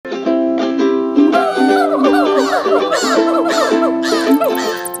Hello and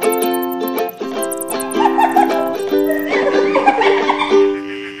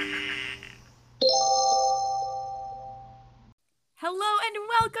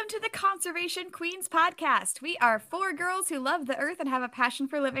welcome to the Conservation Queens podcast. We are 4 girls who love the earth and have a passion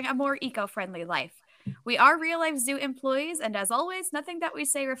for living a more eco-friendly life. We are real-life zoo employees, and as always, nothing that we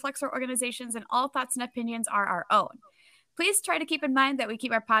say reflects our organizations, and all thoughts and opinions are our own. Please try to keep in mind that we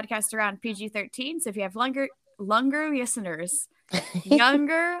keep our podcast around PG-13, so if you have younger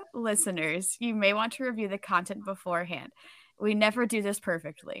listeners, you may want to review the content beforehand. We never do this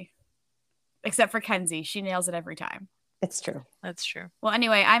perfectly, except for Kenzie. She nails it every time. It's true. That's true. Well,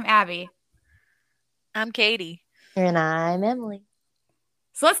 anyway, I'm Abby. I'm Katie. And I'm Emily.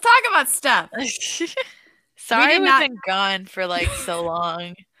 So let's talk about stuff. Sorry we've been gone for like so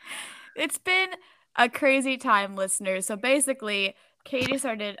long. It's been a crazy time, listeners. So basically, Katie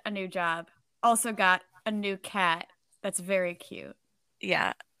started a new job, also got a new cat that's very cute.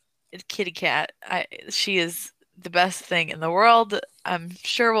 Yeah, kitty cat. She is the best thing in the world. I'm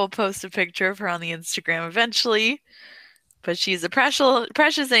sure we'll post a picture of her on the Instagram eventually. But she's a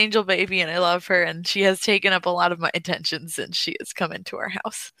precious angel baby, and I love her, and she has taken up a lot of my attention since she has come into our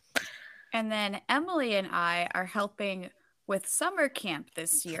house. And then Emily and I are helping with summer camp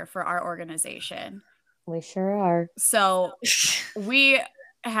this year for our organization. We sure are. So we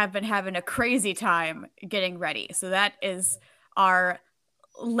have been having a crazy time getting ready. So that is our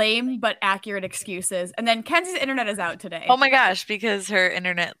lame but accurate excuses. And then Kenzie's internet is out today. Oh my gosh, because her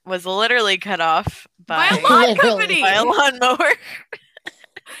internet was literally cut off by a lawn company. By a lawnmower.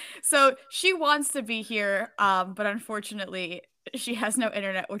 So she wants to be here, but unfortunately she has no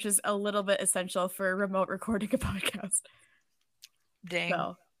internet, which is a little bit essential for remote recording a podcast. Dang.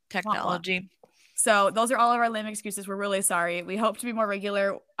 So, technology. So those are all of our lame excuses. We're really sorry. We hope to be more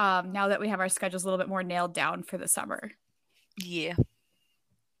regular now that we have our schedules a little bit more nailed down for the summer. Yeah.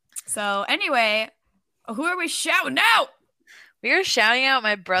 So anyway, who are we shouting out? We are shouting out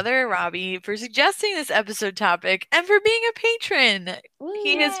my brother Robbie for suggesting this episode topic and for being a patron. Yay.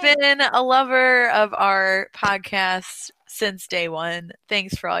 He has been a lover of our podcast since day one.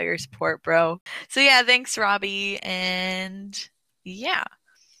 Thanks for all your support, bro. So yeah, thanks Robbie. And yeah,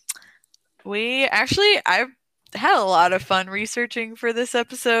 I've had a lot of fun researching for this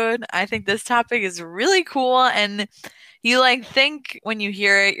episode. I think this topic is really cool, and you think when you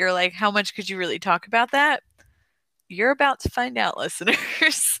hear it, you're like, how much could you really talk about that? You're about to find out,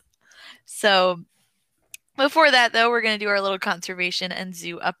 listeners. So before that, though, we're going to do our little conservation and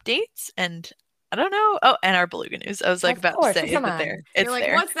zoo updates. And I don't know. Oh, and our beluga news. I was about to say it, but there. You're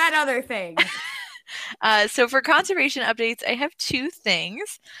like, what's that other thing? So for conservation updates, I have 2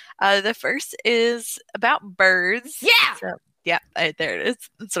 things. The first is about birds. Yeah! So, yeah, there it is.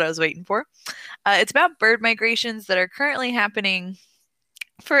 That's what I was waiting for. It's about bird migrations that are currently happening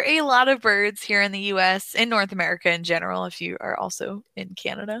for a lot of birds here in the U.S., in North America in general, if you are also in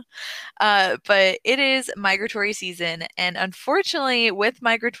Canada. But it is migratory season, and unfortunately, with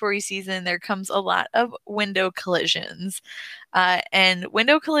migratory season, there comes a lot of window collisions. And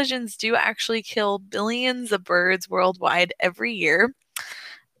window collisions do actually kill billions of birds worldwide every year.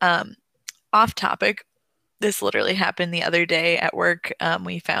 Off topic. This literally happened the other day at work.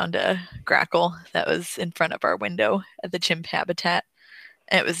 We found a grackle that was in front of our window at the chimp habitat.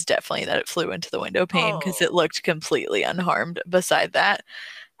 And it was definitely that it flew into the window pane because it looked completely unharmed beside that.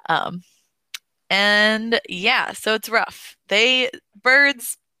 And yeah, so it's rough.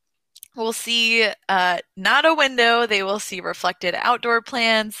 Birds will see not a window. They will see reflected outdoor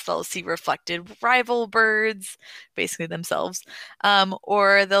plants. They'll see reflected rival birds, basically themselves.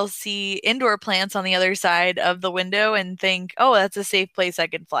 Or they'll see indoor plants on the other side of the window and think, oh, that's a safe place I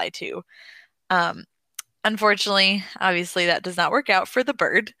can fly to. Unfortunately, obviously, that does not work out for the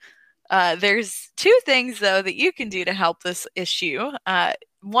bird. There's 2 things, though, that you can do to help this issue.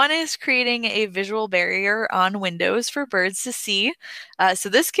 One is creating a visual barrier on windows for birds to see. So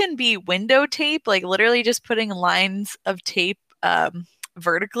this can be window tape, like literally just putting lines of tape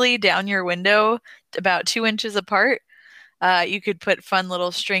vertically down your window about 2 inches apart. You could put fun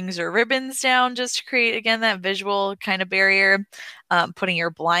little strings or ribbons down just to create, again, that visual kind of barrier. Putting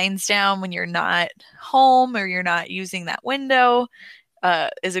your blinds down when you're not home or you're not using that window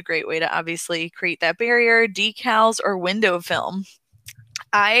is a great way to obviously create that barrier. Decals or window film.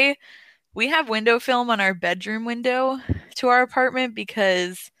 We have window film on our bedroom window to our apartment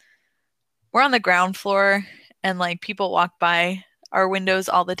because we're on the ground floor and people walk by our windows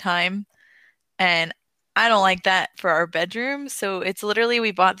all the time. And I don't like that for our bedroom. So it's literally,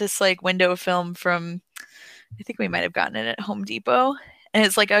 we bought this window film from, I think we might have gotten it at Home Depot. And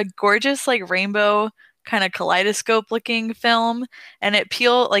it's a gorgeous rainbow kind of kaleidoscope looking film, and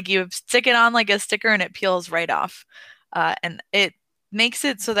you stick it on like a sticker and it peels right off. And it makes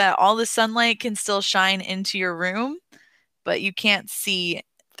it so that all the sunlight can still shine into your room, but you can't see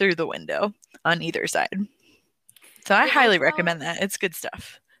through the window on either side. So I highly recommend that. It's good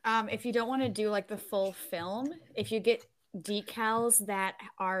stuff. If you don't want to do like the full film, if you get decals that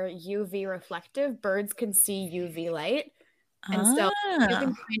are UV reflective, birds can see UV light. And so you can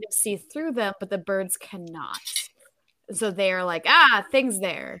kind of see through them, but the birds cannot. So they're like, things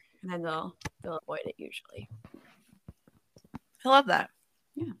there. And then they'll avoid it usually. I love that.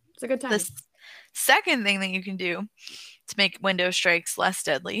 Yeah, it's a good time. The second thing that you can do to make window strikes less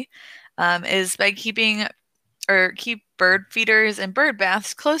deadly is by keep bird feeders and bird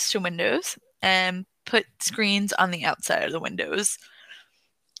baths close to windows and put screens on the outside of the windows,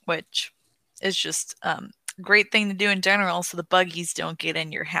 which is just a great thing to do in general so the buggies don't get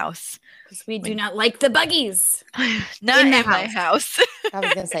in your house. Because we do not like the buggies. Not in my house. I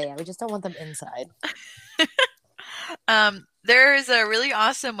was going to say, yeah, we just don't want them inside. There's a really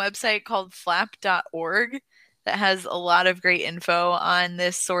awesome website called flap.org that has a lot of great info on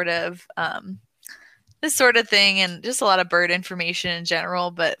this sort of thing and just a lot of bird information in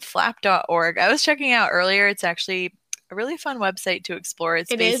general. But flap.org, I was checking out earlier. It's actually a really fun website to explore.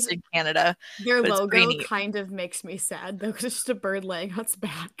 It's based in Canada. Their logo kind of makes me sad though, because it's just a bird laying on its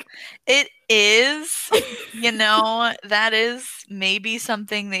back. It is, that is maybe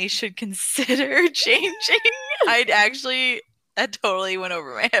something they should consider changing. That totally went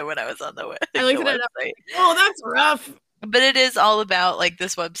over my head when I was on the website. I looked at it up. Oh, that's rough. But it is all about, like,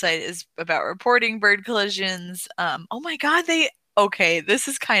 this website is about reporting bird collisions. Oh my God, this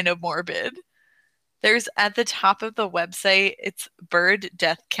is kind of morbid. There's at the top of the website, it's bird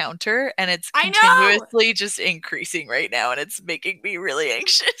death counter, and it's continuously just increasing right now, and it's making me really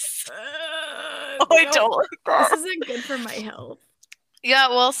anxious. I don't like that. This isn't good for my health. Yeah,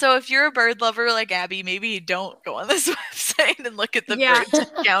 well, so if you're a bird lover like Abby, maybe don't go on this website and look at the bird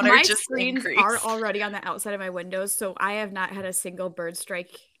death counter. My just screens increase. are already on the outside of my windows, so I have not had a single bird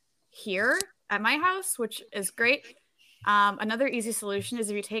strike here at my house, which is great. Another easy solution is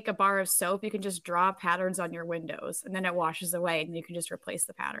if you take a bar of soap, you can just draw patterns on your windows, and then it washes away, and you can just replace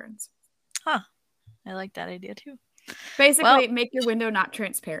the patterns. Huh. I like that idea too. Basically, make your window not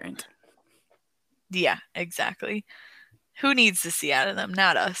transparent. Yeah, exactly. Who needs to see out of them?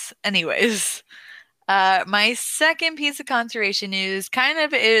 Not us. Anyways, my second piece of conservation news kind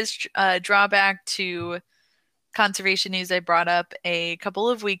of is a drawback to conservation news I brought up a couple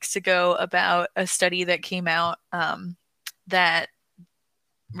of weeks ago about a study that came out that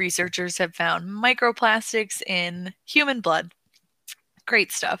researchers have found microplastics in human blood.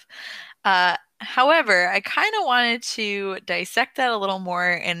 Great stuff. However, I kind of wanted to dissect that a little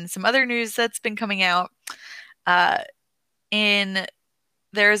more in some other news that's been coming out.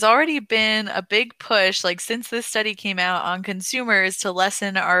 There's already been a big push, like since this study came out, on consumers to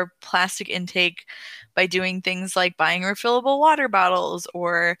lessen our plastic intake by doing things like buying refillable water bottles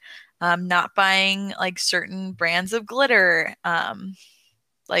or not buying like certain brands of glitter.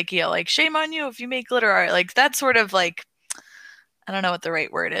 Like shame on you if you make glitter art. Like that sort of like, I don't know what the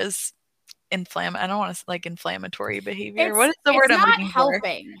right word is. I don't want to like inflammatory behavior. What is the word I'm looking for? It's not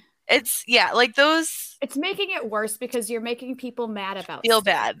helping. It's like those. It's making it worse because you're making people mad about feel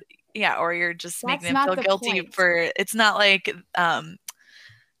bad. Yeah, or you're just making them feel guilty for. It's not like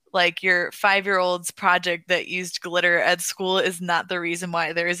your 5-year-old's project that used glitter at school is not the reason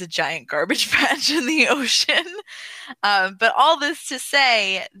why there is a giant garbage patch in the ocean. But all this to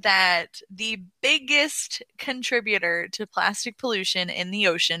say that the biggest contributor to plastic pollution in the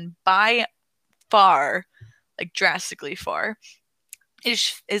ocean by far, like drastically far,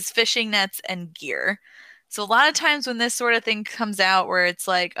 is fishing nets and gear. So a lot of times when this sort of thing comes out where it's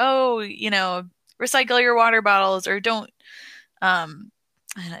like, oh, recycle your water bottles or don't,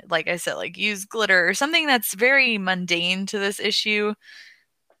 like I said, like use glitter or something that's very mundane to this issue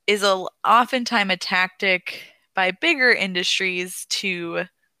is oftentimes a tactic by bigger industries to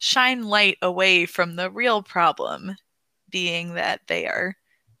shine light away from the real problem, being that they're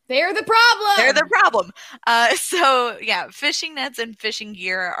the problem. They're the problem. So yeah, fishing nets and fishing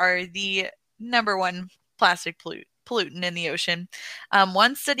gear are the number one plastic pollutant in the ocean.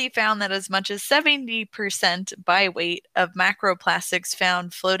 One study found that as much as 70% by weight of macroplastics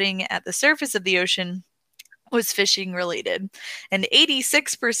found floating at the surface of the ocean was fishing related, and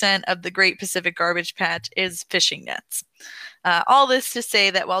 86% of the Great Pacific Garbage Patch is fishing nets. All this to say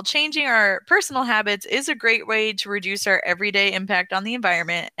that while changing our personal habits is a great way to reduce our everyday impact on the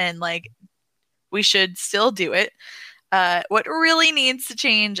environment, and like we should still do it, What really needs to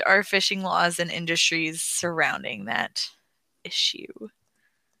change are fishing laws and industries surrounding that issue.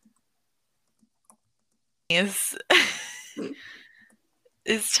 Is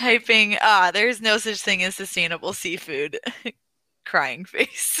typing, there's no such thing as sustainable seafood. Crying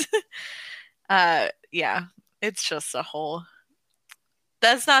face. Yeah, it's just a whole.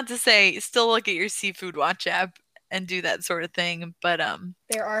 That's not to say still look at your Seafood Watch app and do that sort of thing, but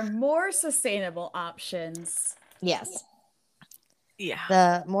there are more sustainable options. Yes. Yeah.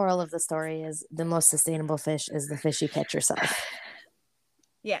 The moral of the story is the most sustainable fish is the fish you catch yourself.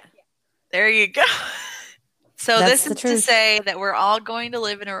 Yeah. There you go. So That's this is to say that we're all going to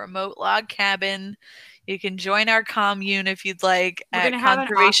live in a remote log cabin. You can join our commune if you'd like. We're going to have an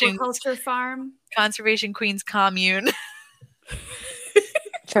aquaculture farm. Conservation Queens commune.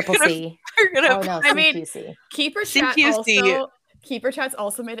 Triple C. CQC. Keeper Chat's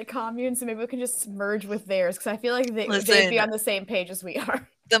also made a commune, so maybe we can just merge with theirs, because I feel like they'd be on the same page as we are.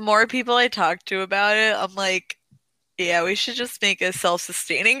 The more people I talk to about it, I'm like, yeah, we should just make a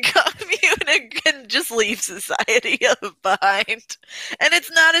self-sustaining commune and just leave society behind. And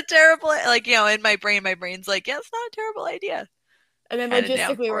it's not a terrible, like, in my brain's like, yeah, it's not a terrible idea. And then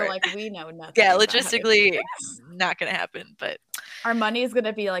logistically, we're like, we know nothing. Yeah, logistically, not going to happen, but our money is going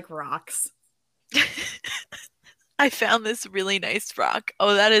to be like rocks. I found this really nice rock.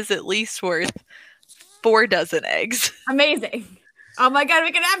 Oh, that is at least worth 4 dozen eggs. Amazing. Oh my God,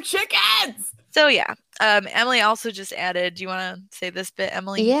 we can have chickens. So yeah, Emily also just added, do you want to say this bit,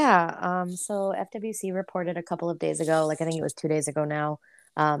 Emily? Yeah, so FWC reported a couple of days ago, like I think it was 2 days ago now,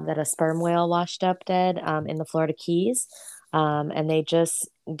 that a sperm whale washed up dead in the Florida Keys. And they just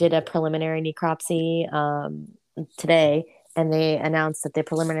did a preliminary necropsy today, and they announced that the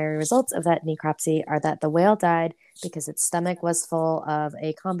preliminary results of that necropsy are that the whale died because its stomach was full of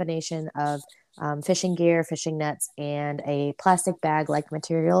a combination of fishing gear, fishing nets, and a plastic bag-like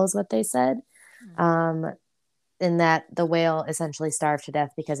material is what they said. In that the whale essentially starved to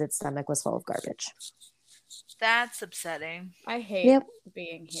death because its stomach was full of garbage. That's upsetting. I hate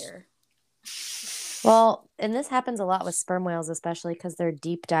being here. Well, and this happens a lot with sperm whales, especially because they're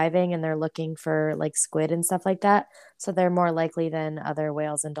deep diving and they're looking for like squid and stuff like that. So they're more likely than other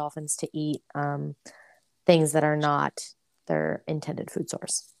whales and dolphins to eat things that are not their intended food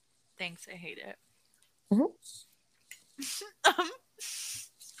source. Thanks, I hate it. Mm-hmm.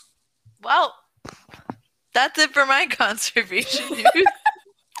 Well, that's it for my conservation news.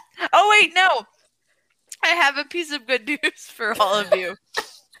 Oh, wait, no. I have a piece of good news for all of you.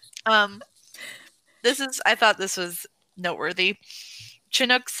 I thought this was noteworthy.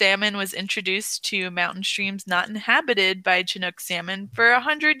 Chinook salmon was introduced to mountain streams not inhabited by Chinook salmon for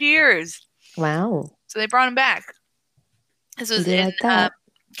 100 years. Wow. So they brought them back. This was in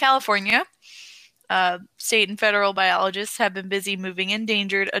California. State and federal biologists have been busy moving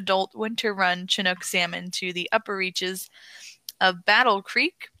endangered adult winter run Chinook salmon to the upper reaches of Battle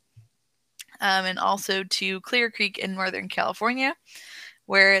Creek and also to Clear Creek in Northern California,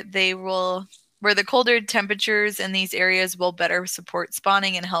 where the colder temperatures in these areas will better support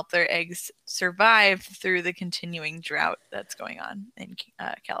spawning and help their eggs survive through the continuing drought that's going on in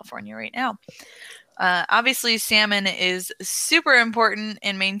California right now. Obviously, salmon is super important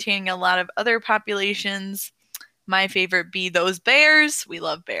in maintaining a lot of other populations. My favorite be those bears. We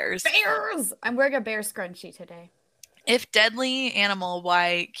love bears. Bears! I'm wearing a bear scrunchie today. If deadly animal,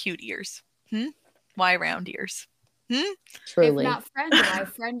 why cute ears? Why round ears? Truly. If not friend, why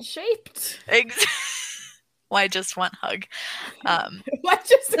friend shaped? Why just one hug?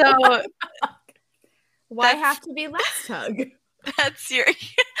 Why have to be last hug? That's your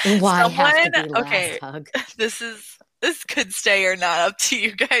why have to be last hug? This could stay or not, up to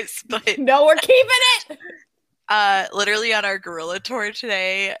you guys. But no, we're keeping it. Literally on our gorilla tour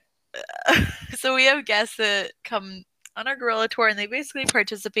today. So we have guests that come on our gorilla tour, and they basically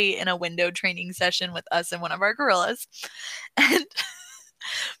participate in a window training session with us and one of our gorillas. And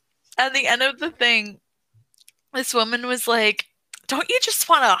at the end of the thing, this woman was like, don't you just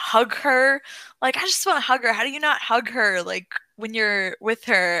want to hug her? Like, I just want to hug her. How do you not hug her, like, when you're with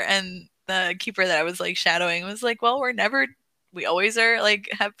her? And the keeper that I was, like, shadowing was like, well, we always are, like,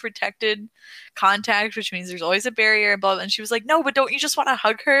 have protected contact, which means there's always a barrier and blah, blah. And she was like, no, but don't you just want to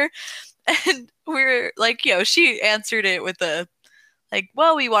hug her? And we were like, she answered it with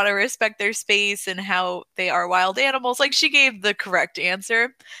well, we want to respect their space and how they are wild animals. Like, she gave the correct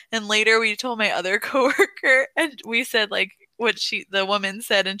answer. And later we told my other coworker, and we said, like, what the woman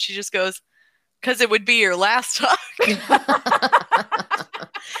said, and she just goes, because it would be your last hug.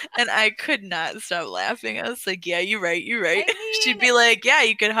 And I could not stop laughing. I was like, yeah, you're right. I She'd mean- be like, yeah,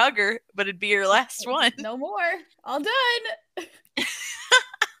 you could hug her, but it'd be your last one. No more. All done.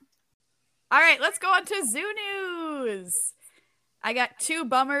 All right, let's go on to zoo news. I got 2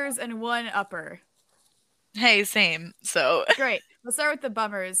 bummers and 1 upper. Hey, same. So Great. Let's start with the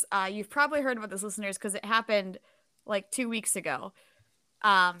bummers. You've probably heard about this, listeners, because it happened like 2 weeks ago.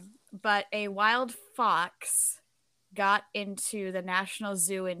 But a wild fox got into the National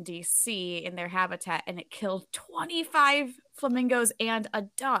Zoo in DC in their habitat, and it killed 25 flamingos and a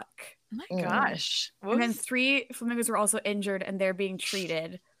duck. oh my gosh. And then 3 flamingos were also injured, and they're being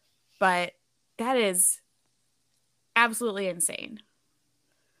treated. But that is absolutely insane.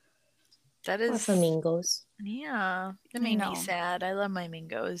 That Poor is flamingos. Yeah. That I made me know. sad. I love my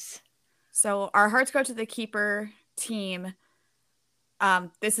mingos. So our hearts go to the keeper team.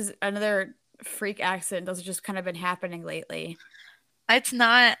 This is another freak accident that's just kind of been happening lately. It's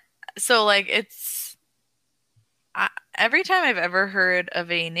not so like every time I've ever heard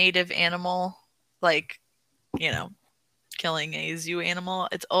of a native animal, like, killing a zoo animal,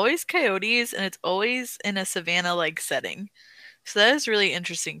 it's always coyotes and it's always in a savanna-like setting. So that is really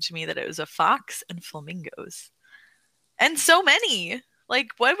interesting to me that it was a fox and flamingos. And so many. Like,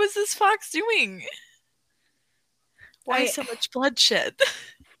 what was this fox doing? Why so much bloodshed?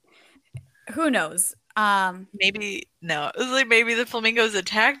 Who knows? Maybe it was like maybe the flamingos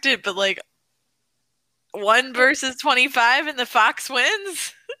attacked it, but like 1 versus 25 and the fox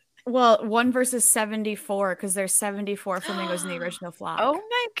wins. Well, 1 versus 74 because there's 74 flamingos in the original flock. Oh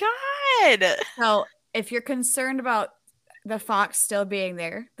my god! So if you're concerned about the fox still being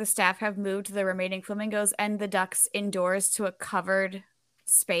there, the staff have moved the remaining flamingos and the ducks indoors to a covered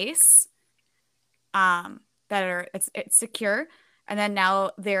space. It's secure, and then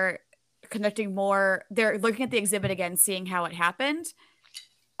now they're conducting more. They're looking at the exhibit again, seeing how it happened.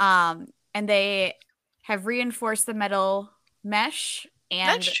 And they have reinforced the metal mesh.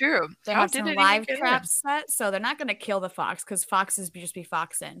 And that's true. They have some live traps set, so they're not going to kill the fox because foxes just be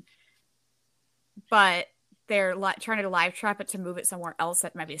foxing. But they're trying to live trap it to move it somewhere else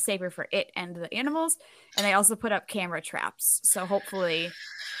that might be safer for it and the animals. And they also put up camera traps, so hopefully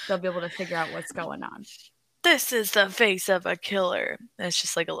they'll be able to figure out what's going on. This is the face of a killer. And it's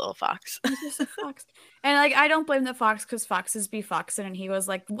just like a little fox. It's just a fox. And like, I don't blame the fox because foxes be foxing, and he was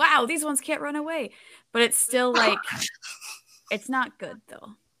like, wow, these ones can't run away. But it's still like, it's not good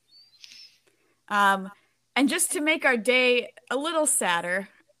though. And just to make our day a little sadder,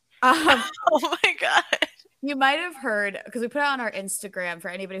 oh my god. You might have heard, because we put it on our Instagram for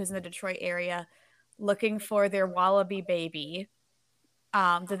anybody who's in the Detroit area looking for their wallaby baby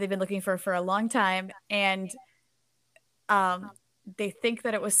that they've been looking for a long time. And they think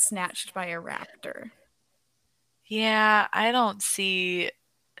that it was snatched by a raptor. Yeah, I don't see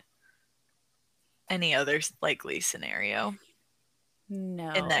any other likely scenario.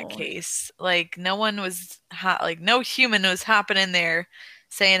 No. In that case. Like, no one was no human was hopping in there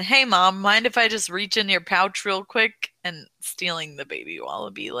saying, hey mom, mind if I just reach in your pouch real quick, and stealing the baby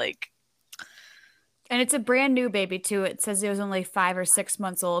wallaby. Like, and it's a brand new baby too. It says it was only 5 or 6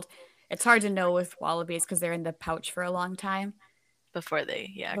 months old. It's hard to know with wallabies because they're in the pouch for a long time before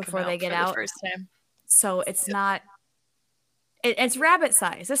they get out the first time. So it's not it's rabbit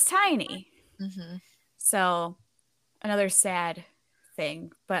size. It's tiny. Mm-hmm. So another sad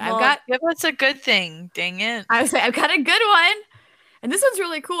thing, but well, I've got give us a good thing. Dang it! I was like, I've got a good one, and this one's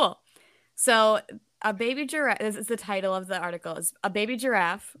really cool. So a baby giraffe. This is the title of the article. Is a baby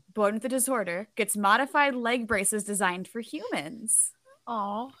giraffe born with a disorder gets modified leg braces designed for humans.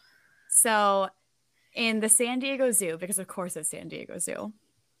 Oh, so in the San Diego Zoo, because of course it's San Diego Zoo.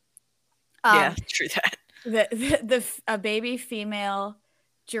 Yeah, true that. A baby female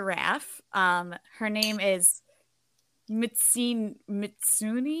giraffe. Her name is Mitsuni.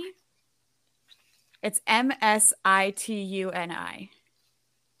 It's Msituni.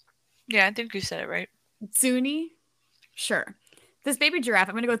 Yeah, I think you said it right. Mitsuni? Sure. This baby giraffe,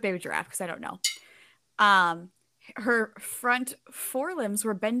 I'm going to go with baby giraffe because I don't know. Her front forelimbs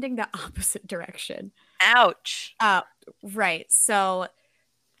were bending the opposite direction. Ouch. Right. So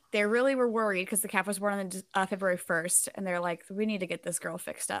they really were worried because the calf was born on February 1st, and they're like, we need to get this girl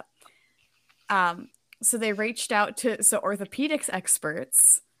fixed up. So they reached out to orthopedics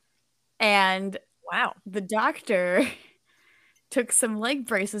experts, and wow, the doctor took some leg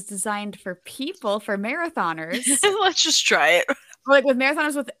braces designed for people, for marathoners. Let's just try it. Like with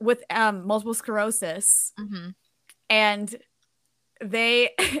marathoners with multiple sclerosis. Mm-hmm. And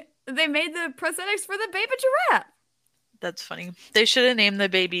they made the prosthetics for the baby giraffe. That's funny. They should have named the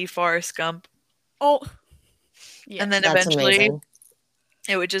baby Forrest Gump. Oh, yeah. And then That's eventually amazing.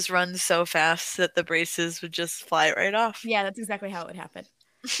 It would just run so fast that the braces would just fly right off. Yeah, that's exactly how it would happen.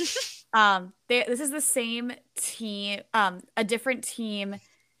 This is the same team. A different team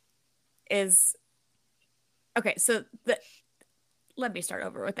is okay. So let me start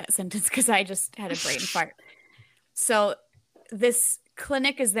over with that sentence because I just had a brain fart. So this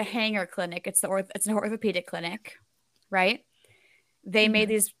clinic is the Hanger Clinic. It's an orthopedic clinic, right? They made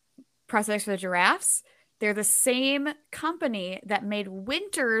these prosthetics for the giraffes. They're the same company that made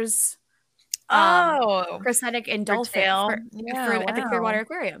Winter's prosthetic in dolphin at the Clearwater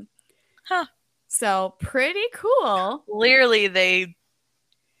Aquarium. Huh. So pretty cool. Clearly, they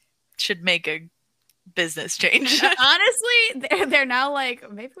should make a business change. Honestly, they're now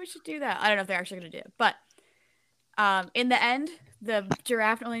like, maybe we should do that. I don't know if they're actually going to do it. But in the end, the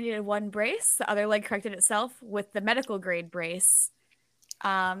giraffe only needed one brace. The other leg corrected itself with the medical grade brace.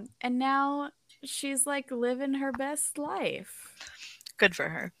 And now she's like living her best life. Good for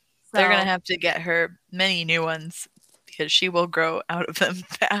her. So, they're going to have to get her many new ones because she will grow out of them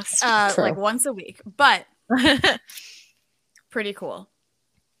fast. Like once a week. But pretty cool.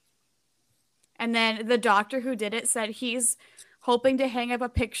 And then the doctor who did it said he's hoping to hang up a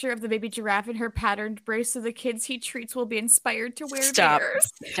picture of the baby giraffe in her patterned brace so the kids he treats will be inspired to wear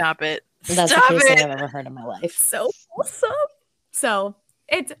theirs. Stop it. That's the craziest thing I've ever heard in my life. So awesome. So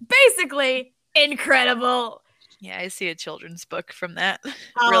it's basically incredible. Yeah, I see a children's book from that.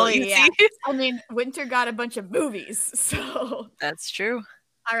 Oh, really yeah. I mean, Winter got a bunch of movies, so. That's true.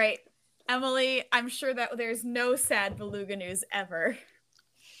 All right. Emily, I'm sure that there's no sad beluga news ever.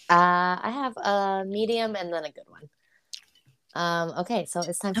 I have a medium and then a good one. Okay, so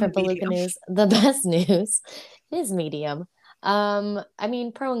it's time for beluga news. The best news is medium. I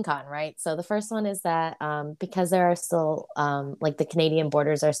mean, pro and con, right? So the first one is that because there are still like the Canadian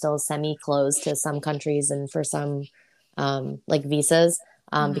borders are still semi-closed to some countries and for some like visas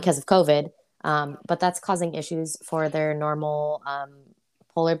because of COVID, but that's causing issues for their normal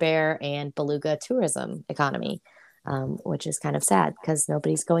polar bear and beluga tourism economy, which is kind of sad because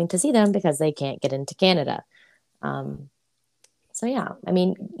nobody's going to see them because they can't get into Canada. So yeah, I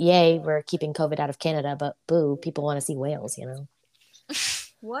mean, yay, we're keeping COVID out of Canada, but boo, people want to see whales, you know.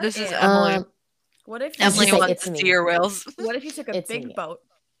 This is Emily. What if Emily wants to see your whales? What if you took a big boat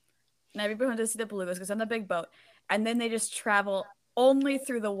and everybody wanted to see the belugas because on the big boat, and then they just travel only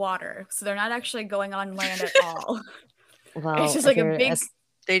through the water, so they're not actually going on land at all. Well, it's just like a big.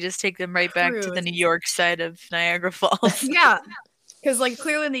 They just take them right back to the New York side of Niagara Falls. Yeah, because like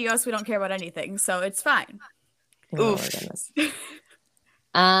clearly in the U.S. we don't care about anything, so it's fine. Oh my goodness.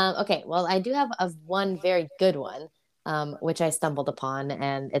 Okay, well, I do have one very good one, which I stumbled upon,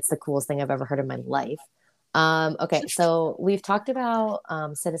 and it's the coolest thing I've ever heard in my life. Okay, so we've talked about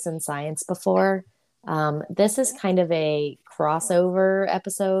citizen science before. This is kind of a crossover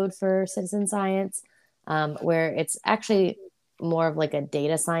episode for citizen science, where it's actually more of like a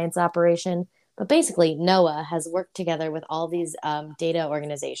data science operation. But basically, NOAA has worked together with all these data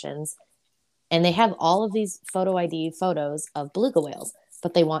organizations, and they have all of these photo ID photos of beluga whales,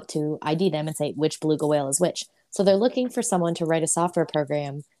 but they want to ID them and say which beluga whale is which. So they're looking for someone to write a software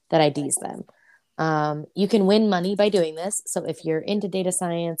program that IDs them. You can win money by doing this. So if you're into data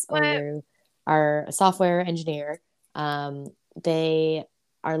science or you are a software engineer, they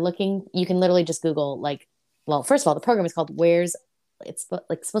are looking, you can literally just Google, like, well, first of all, the program is called it's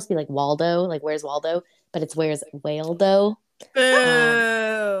like supposed to be like Waldo, like Where's Waldo, but it's Where's Whale-Do.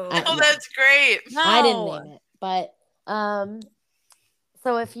 Oh, that's great. No. I didn't name it, but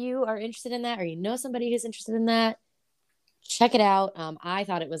so if you are interested in that, or you know somebody who's interested in that, check it out. I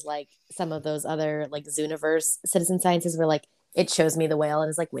thought it was like some of those other like Zooniverse citizen sciences where like it shows me the whale and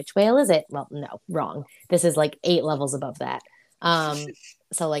it's like, which whale is it? Well, no, wrong. This is like 8 levels above that.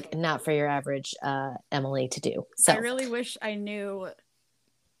 So like not for your average Emily to do. So I really wish I knew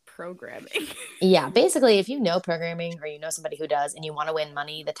programming. Yeah, basically if you know programming or you know somebody who does and you want to win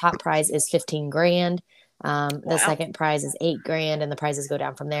money, the top prize is 15 grand. The second prize is 8 grand, and the prizes go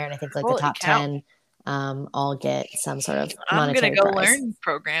down from there. And I think like the top 10 all get some sort of monetary I'm gonna go prize. learn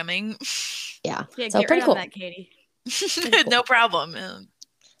programming. Yeah, so get pretty cool. That, Katie. No problem.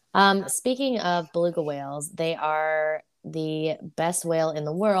 Speaking of beluga whales, they are the best whale in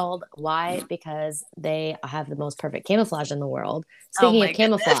the world. Why? Because they have the most perfect camouflage in the world. Speaking of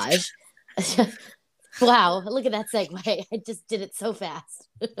camouflage, wow, look at that segue. I just did it so fast.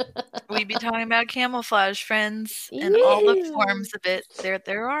 We'd be talking about camouflage, friends, and all the forms of it.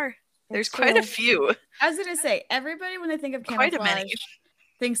 There's quite a few. I was going to say, everybody, when they think of camouflage,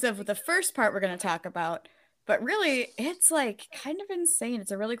 thinks of the first part we're going to talk about. But really, it's like kind of insane. It's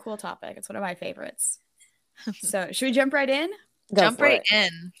a really cool topic. It's one of my favorites. So should we jump right in? Go Jump for right it.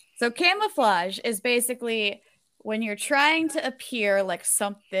 in. So camouflage is basically when you're trying to appear like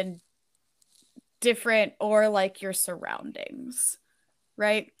something different or like your surroundings,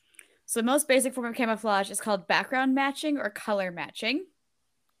 right? So the most basic form of camouflage is called background matching or color matching.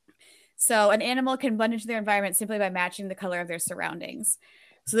 So an animal can blend into their environment simply by matching the color of their surroundings.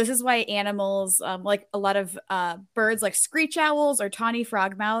 So this is why animals, like a lot of birds, like screech owls or tawny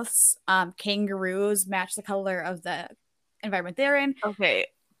frogmouths, kangaroos, match the color of the environment they're in. Okay,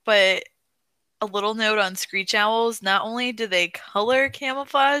 but a little note on screech owls: not only do they color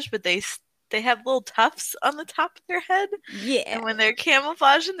camouflage, but they have little tufts on the top of their head. Yeah, And when they're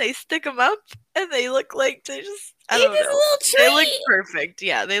camouflaging, they stick them up, and they look like they just, I It don't is a know. little They look tree. perfect.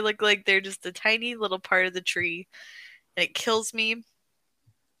 Yeah, they look like they're just a tiny little part of the tree. And it kills me.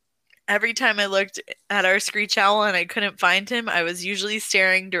 Every time I looked at our screech owl and I couldn't find him, I was usually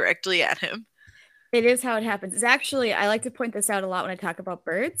staring directly at him. It is how it happens. It's actually, I like to point this out a lot when I talk about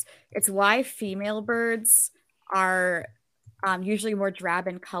birds. It's why female birds are usually more drab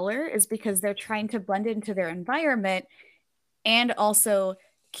in color, is because they're trying to blend into their environment and also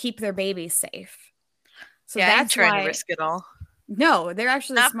keep their babies safe. So Yeah, I ain't that's trying to why. risk it all. No, they're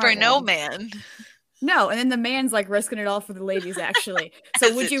actually Not smart for no ones. man. No, and then the man's like risking it all for the ladies, actually. So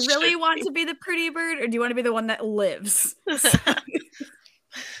As would it you really should want be. to be the pretty bird, or do you want to be the one that lives?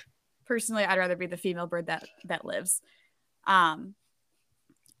 Personally, I'd rather be the female bird that lives.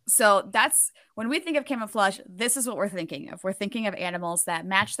 So that's when we think of camouflage, this is what we're thinking of. We're thinking of animals that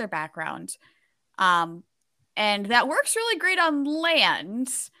match their background. And that works really great on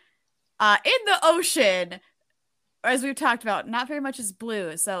land. In the ocean, as we've talked about, not very much is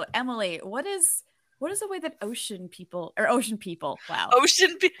blue. So Emily, what is the way that ocean people, wow.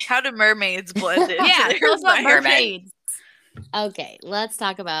 How do mermaids blend in? Yeah, tell us about mermaids. Okay, let's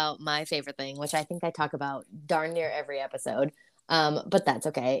talk about my favorite thing, which I think I talk about darn near every episode. But that's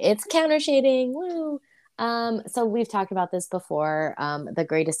okay. It's counter shading. Woo! So we've talked about this before. The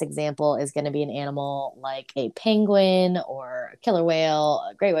greatest example is going to be an animal like a penguin or a killer whale,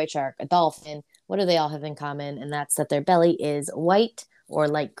 a great white shark, a dolphin. What do they all have in common? And that's that their belly is white or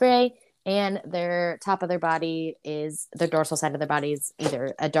light gray, and their top of their body is their dorsal side of their body is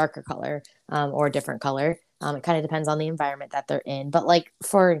either a darker color or a different color. It kind of depends on the environment that they're in. But like,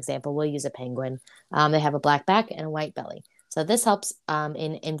 for example, we'll use a penguin. They have a black back and a white belly. So this helps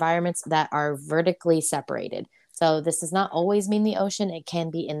in environments that are vertically separated. So this does not always mean the ocean. It can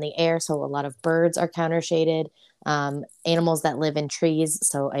be in the air. So a lot of birds are counter shaded. Animals that live in trees.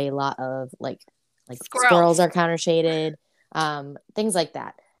 So a lot of like squirrels are counter shaded. Things like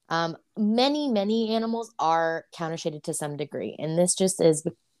that. Many animals are counter shaded to some degree. And this just is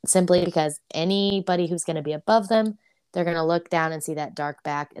simply because anybody who's going to be above them, they're going to look down and see that dark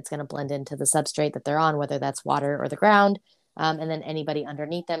back. It's going to blend into the substrate that they're on, whether that's water or the ground. And then anybody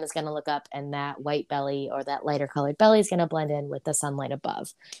underneath them is going to look up, and that white belly or that lighter colored belly is going to blend in with the sunlight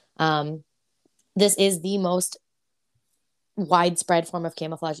above. This is the most widespread form of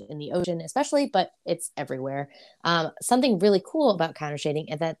camouflage in the ocean, especially, but it's everywhere. Something really cool about counter shading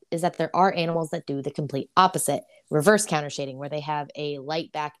is that there are animals that do the complete opposite, reverse counter shading, where they have a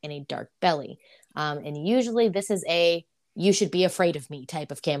light back and a dark belly. And usually this is a "you should be afraid of me"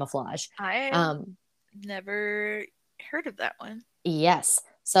 type of camouflage. I never heard of that one. Yes.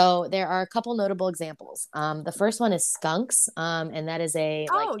 So there are a couple notable examples. The first one is skunks, and that is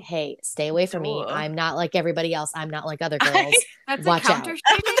hey, stay away from me. I'm not like everybody else. I'm not like other girls. That's Watch a counter out.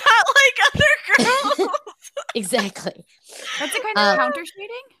 shading? I'm not like other girls. Exactly. That's a kind of counter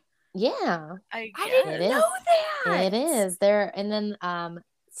shading? Yeah. I didn't know that. It is. There, and then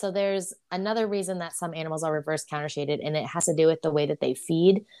so there's another reason that some animals are reverse counter shaded, and it has to do with the way that they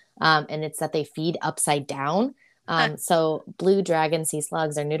feed. And it's that they feed upside down. So blue dragon sea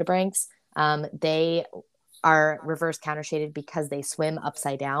slugs or nudibranchs, they are reverse counter shaded because they swim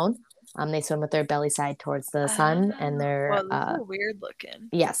upside down. They swim with their belly side towards the sun, and they're weird looking.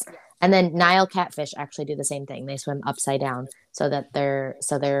 Yes. And then Nile catfish actually do the same thing. They swim upside down so that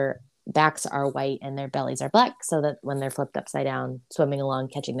their backs are white and their bellies are black, so that when they're flipped upside down, swimming along,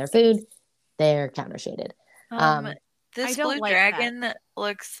 catching their food, they're counter shaded. This blue dragon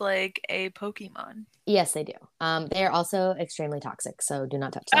looks like a Pokemon. Yes, they do. They are also extremely toxic, so do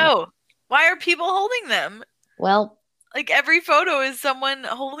not touch them. Oh, why are people holding them? Well, like every photo is someone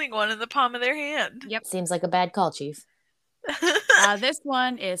holding one in the palm of their hand. Yep. Seems like a bad call, Chief. This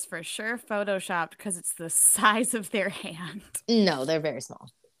one is for sure photoshopped because it's the size of their hand. No, they're very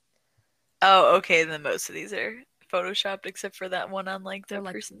small. Oh, okay. Then most of these are photoshopped, except for that one on like the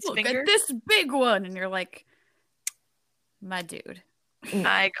person's Look finger. at this big one, and you're like, my dude.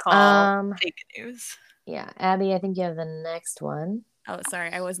 I call fake news. Yeah, Abby, I think you have the next one. Oh,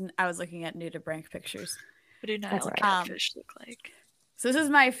 sorry. I was looking at nudibranch pictures. What do That's Nile all right. catfish look like? So this is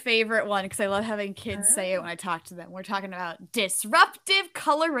my favorite one because I love having kids say it when I talk to them. We're talking about disruptive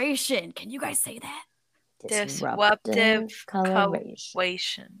coloration. Can you guys say that? Disruptive coloration.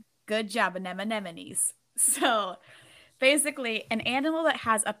 coloration. Good job, anemones. So basically, an animal that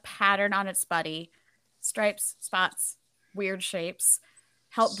has a pattern on its body, stripes, spots, weird shapes,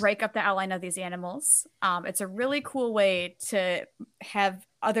 help break up the outline of these animals. It's a really cool way to have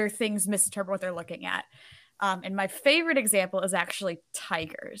other things misinterpret what they're looking at. And my favorite example is actually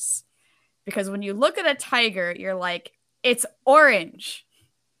tigers. Because when you look at a tiger, you're like, it's orange.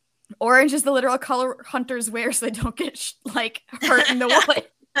 Orange is the literal color hunters wear so they don't get hurt in the wood.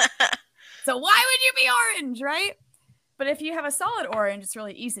 So why would you be orange, right? But if you have a solid orange, it's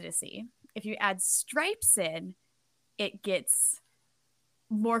really easy to see. If you add stripes in, it gets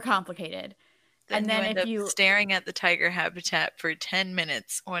more complicated. And then if you staring at the tiger habitat for 10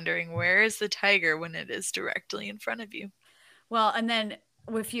 minutes, wondering where is the tiger when it is directly in front of you. Well, and then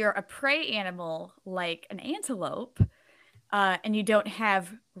if you're a prey animal like an antelope, and you don't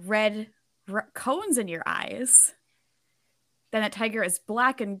have red cones in your eyes, then that tiger is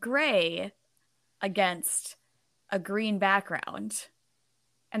black and gray against a green background,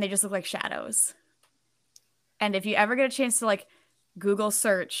 and they just look like shadows. And if you ever get a chance to Google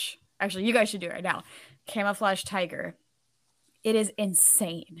search, actually, you guys should do it right now, camouflage tiger, it is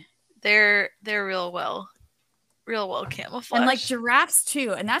insane. They're real well camouflaged. And giraffes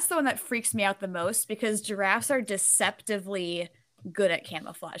too. And that's the one that freaks me out the most because giraffes are deceptively good at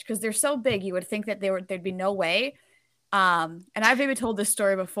camouflage because they're so big. You would think that there'd be no way. And I've maybe told this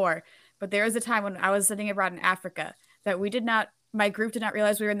story before, but there was a time when I was studying abroad in Africa that my group did not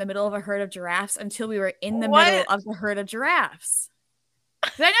realize we were in the middle of a herd of giraffes until we were in the middle of the herd of giraffes.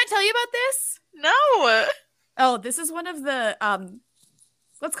 Did I not tell you about this? No. Oh, this is one of the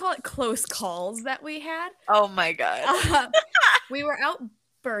let's call it close calls that we had. Oh my God. We were out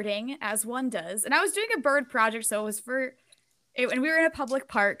birding as one does. And I was doing a bird project. So it was and we were in a public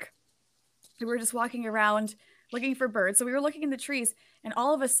park. We were just walking around looking for birds. So we were looking in the trees and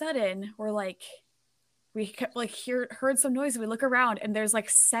all of a sudden we kept heard some noise. And we look around and there's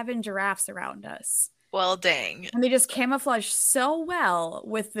 7 giraffes around us. Well, dang. And they just camouflaged so well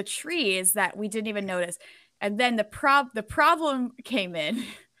with the trees that we didn't even notice. And then the problem came in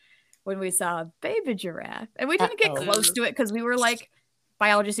when we saw a baby giraffe. And we didn't get close to it because we were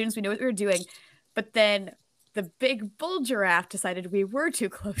biology students. We knew what we were doing. But then the big bull giraffe decided we were too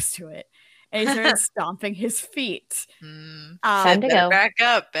close to it. And he started stomping his feet. Time to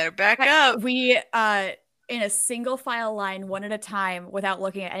go. Better back up. We, in a single file line, one at a time, without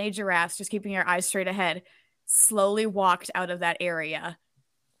looking at any giraffes, just keeping our eyes straight ahead, slowly walked out of that area.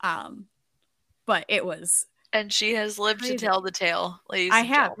 But it was... And she has lived to tell the tale, ladies and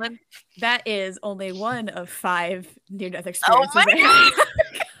gentlemen. That is only one of 5 near-death experiences. Oh my God.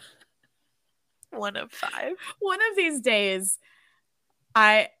 One of 5. One of these days,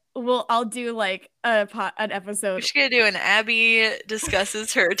 I'll do an episode. We're just gonna do an Abby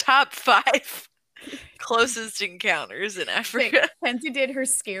discusses her top 5 closest encounters in Africa. Kenzie did her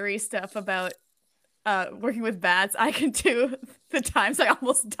scary stuff about working with bats. I can do the times I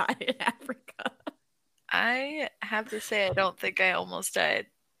almost died in Africa. I have to say, I don't think I almost died.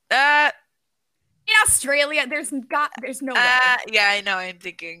 In Australia, there's no way. Yeah, I know. I'm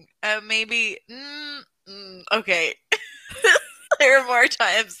thinking maybe. Okay, there are more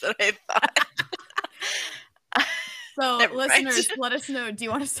times than I thought. So, listeners, let us know. Do you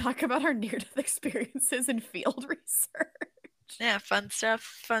want us to talk about our near-death experiences in field research? Yeah, fun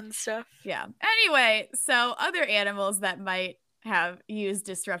stuff. Yeah. Anyway, so other animals that might have used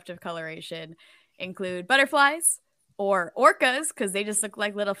disruptive coloration include butterflies or orcas, because they just look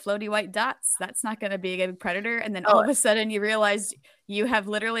like little floaty white dots. That's not going to be a good predator. And then all of a sudden you realize you have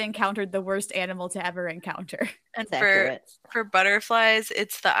literally encountered the worst animal to ever encounter. And for butterflies,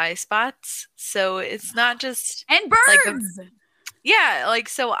 it's the eye spots. So it's not just... And birds!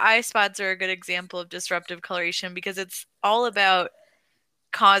 So eye spots are a good example of disruptive coloration because it's all about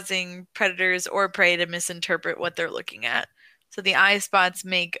causing predators or prey to misinterpret what they're looking at. So the eye spots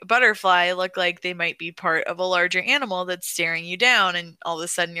make a butterfly look like they might be part of a larger animal that's staring you down, and all of a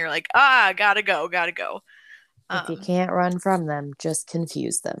sudden you're like, gotta go. If you can't run from them, just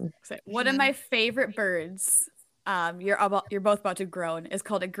confuse them. One of my favorite birds, you're both about to groan, is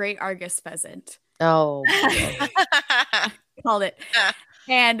called a great Argus pheasant. Oh, called it.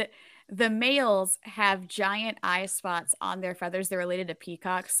 And the males have giant eye spots on their feathers. They're related to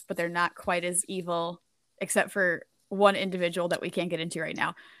peacocks, but they're not quite as evil, except for one individual that we can't get into right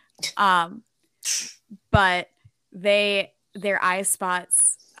now. but their eye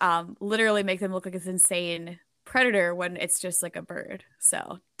spots literally make them look like this insane predator when it's just like a bird.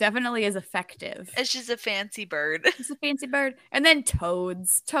 So definitely is effective. It's just a fancy bird. It's a fancy bird. And then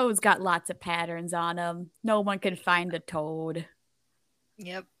toads. Toads got lots of patterns on them. No one can find a toad.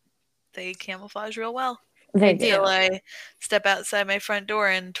 Yep. They camouflage real well. They do. Until I step outside my front door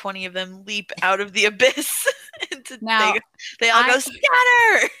and 20 of them leap out of the abyss. Now, they all go,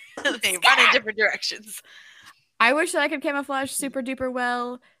 scatter! They run in different directions. I wish that I could camouflage super duper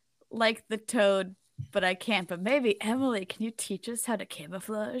well like the toad, but I can't. But maybe, Emily, can you teach us how to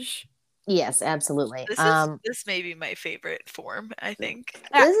camouflage? Yes, absolutely. This may be my favorite form, I think.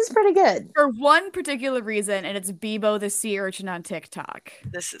 This is pretty good. For one particular reason, and it's Bebo the sea urchin on TikTok.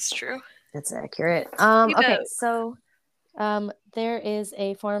 This is true. That's accurate. Okay, so there is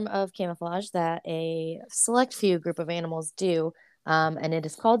a form of camouflage that a select few group of animals do, and it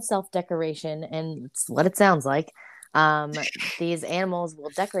is called self-decoration, and it's what it sounds like. These animals will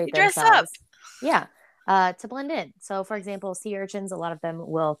decorate dress themselves. up. Yeah. To blend in. So, for example, sea urchins, a lot of them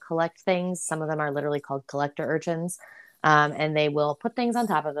will collect things. Some of them are literally called collector urchins. And they will put things on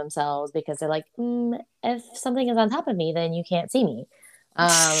top of themselves because they're like, if something is on top of me, then you can't see me.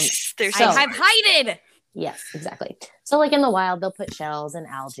 I've hided. Yes, exactly. So, like in the wild, they'll put shells and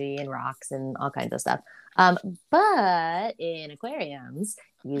algae and rocks and all kinds of stuff. But in aquariums,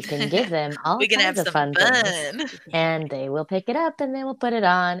 you can give them all kinds of fun things, and they will pick it up and they will put it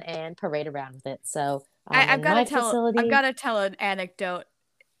on and parade around with it. So I've got to tell an anecdote.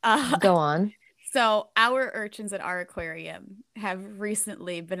 Go on. So our urchins at our aquarium have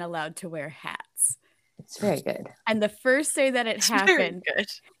recently been allowed to wear hats. It's very good. And the first day that it happened,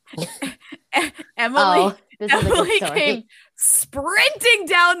 Emily came sprinting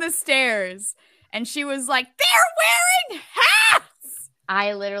down the stairs, and she was like, "They're wearing hats!"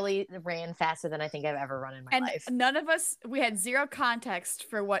 I literally ran faster than I think I've ever run in my life. None of us, we had zero context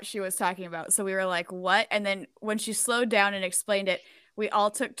for what she was talking about. So we were like, what? And then when she slowed down and explained it, we all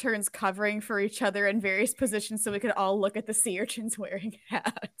took turns covering for each other in various positions so we could all look at the sea urchins wearing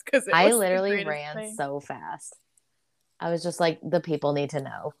hats. I literally ran so fast. I was just like, the people need to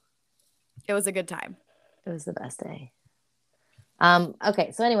know. It was a good time. It was the best day.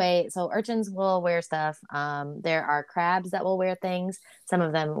 Okay, so anyway, so urchins will wear stuff. There are crabs that will wear things. Some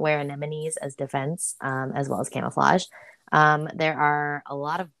of them wear anemones as defense, as well as camouflage. There are a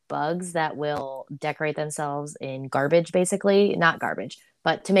lot of bugs that will decorate themselves in garbage, basically. Not garbage,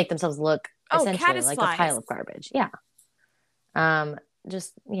 but to make themselves look essentially like a pile of garbage. Yeah.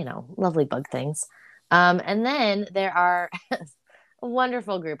 Just, lovely bug things. And then there are a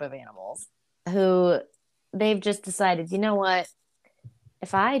wonderful group of animals who they've just decided, you know what?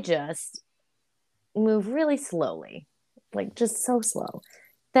 If I just move really slowly, like just so slow,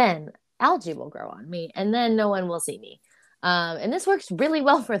 then algae will grow on me and then no one will see me. And this works really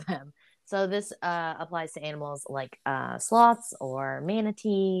well for them. So this applies to animals like sloths or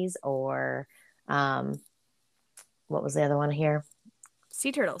manatees or what was the other one here?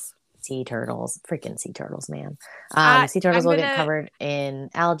 Sea turtles. Freaking sea turtles, man. Sea turtles will get covered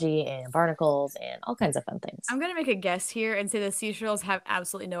in algae and barnacles and all kinds of fun things. I'm gonna make a guess here and say the sea turtles have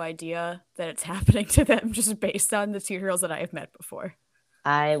absolutely no idea that it's happening to them, just based on the sea turtles that I have met before.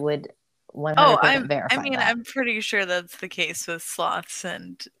 I would 100% verify. I mean, that. I'm pretty sure that's the case with sloths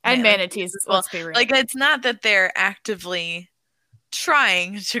and manatees as well. Let's be real. Like, it's not that they're actively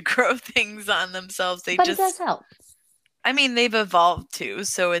trying to grow things on themselves. But it does help. I mean, they've evolved too,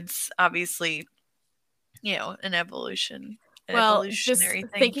 so it's obviously, an evolution. Just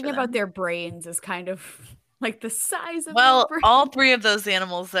thinking about their brains is kind of like the size of. Well, all three of those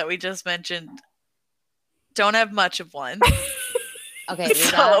animals that we just mentioned don't have much of one. Okay,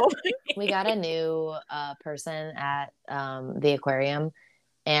 we got a new person at the aquarium,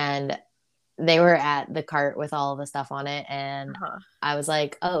 and they were at the cart with all of the stuff on it, and I was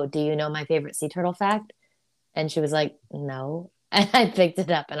like, "Oh, do you know my favorite sea turtle fact?" And she was like, "No." And I picked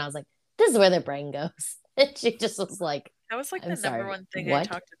it up and I was like, "This is where their brain goes." And she just was like, that was like number one thing I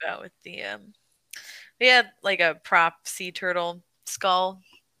talked about with the we had like a prop sea turtle skull,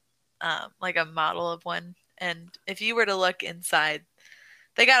 like a model of one. And if you were to look inside,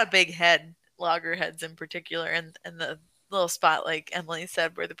 they got a big head, loggerheads in particular, and the little spot, like Emily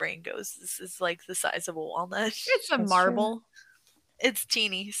said, where the brain goes is like the size of a walnut. It's a marble. True. It's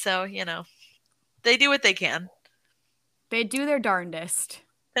teeny, so they do what they can. They do their darndest.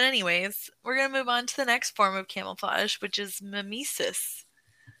 But anyways, we're going to move on to the next form of camouflage, which is mimesis.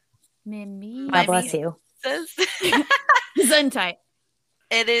 God bless you. Gesundheit.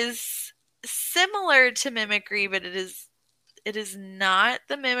 It is similar to mimicry, but it is It is not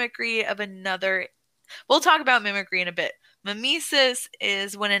the mimicry of another. We'll talk about mimicry in a bit. Mimesis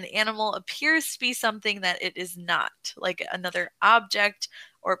is when an animal appears to be something that it is not, like another object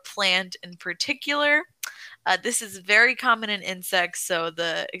or plant in particular. This is very common in insects, so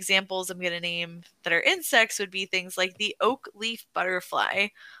the examples I'm going to name that are insects would be things like the oak leaf butterfly.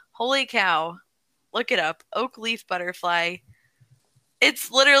 Holy cow, look it up. Oak leaf butterfly. It's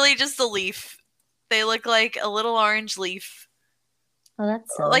literally just a leaf. They look like a little orange leaf. Oh,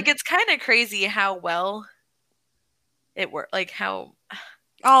 that's silly. Like, it's kind of crazy how well it worked. Like, how...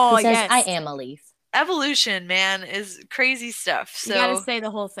 Oh, He says, yes. I am a leaf. Evolution, man, is crazy stuff. So you gotta say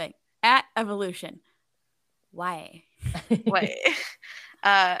the whole thing. At evolution. Why? Wait.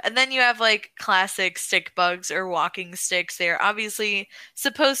 And then you have like classic stick bugs or walking sticks. They're obviously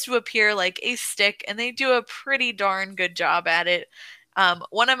supposed to appear like a stick, and they do a pretty darn good job at it.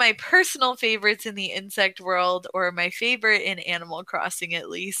 One of my personal favorites in the insect world, or my favorite in Animal Crossing at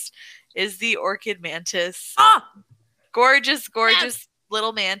least, is the orchid mantis. Ah! Gorgeous, gorgeous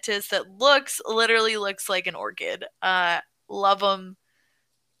little mantis that literally looks like an orchid. Love them.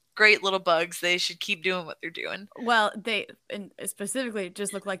 Great little bugs. They should keep doing what they're doing. Well, they specifically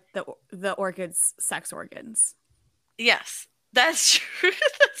just look like the orchid's sex organs. Yes, that's true.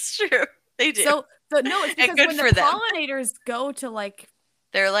 That's true. They do. So no, it's because when the pollinators go to like,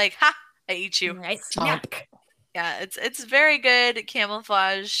 they're like, "Ha! I eat you." Right? Snack. Yeah, it's very good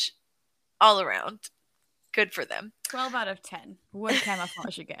camouflage all around. Good for them. 12 out of 10 would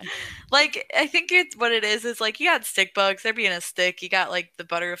camouflage again. Like, I think it's what it is like you got stick bugs, they're being a stick. You got like the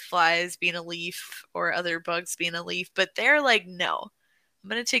butterflies being a leaf or other bugs being a leaf, but they're like, no, I'm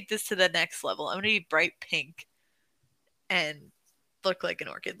going to take this to the next level. I'm going to be bright pink and look like an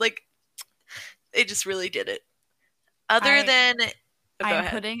orchid. Like, they just really did it. I'm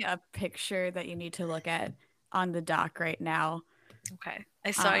putting a picture that you need to look at on the doc right now. Okay.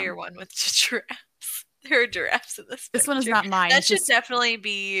 I saw your one with giraffes. There are giraffes in this picture. This one is not mine. That should definitely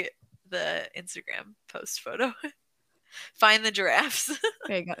be the Instagram post photo. Find the giraffes.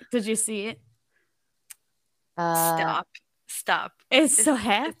 There you go. Did you see it? Stop. It's so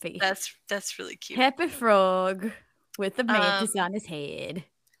happy. That's really cute. Happy frog with the mantis on his head.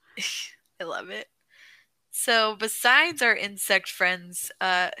 I love it. So besides our insect friends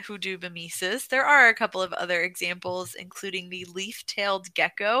who do mimesis, there are a couple of other examples, including the leaf-tailed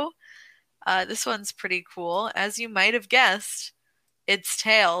gecko. This one's pretty cool. As you might have guessed, its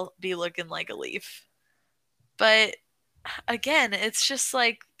tail be looking like a leaf. But again, it's just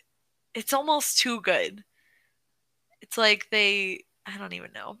like, it's almost too good. It's like I don't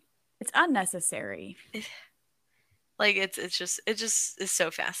even know. It's unnecessary. It just is so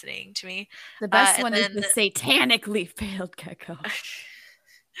fascinating to me. The best one is the satanic leaf-tailed gecko.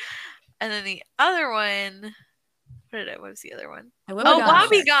 And then the other one, what was the other one?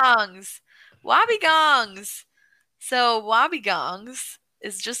 Wobbegongs. Wobbegongs. So wobbegongs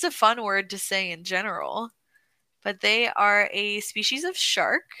is just a fun word to say in general, but they are a species of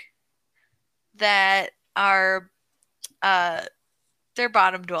shark that are they're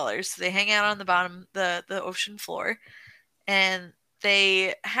bottom dwellers. So they hang out on the bottom, the ocean floor, and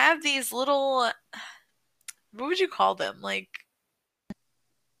they have these little, what would you call them? Like,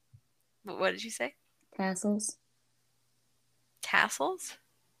 what did you say? Tassels. Tassels?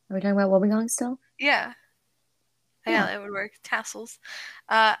 Are we talking about wobbegongs still? Yeah. Yeah, that would work. Tassels.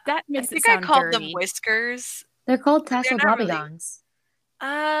 That makes I think I called them whiskers. They're called tasseled wobbegongs.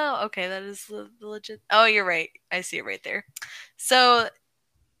 Oh, okay. That is the legit. Oh, you're right. I see it right there. So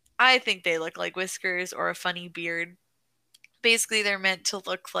I think they look like whiskers or a funny beard. Basically, they're meant to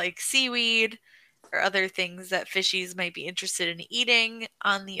look like seaweed or other things that fishies might be interested in eating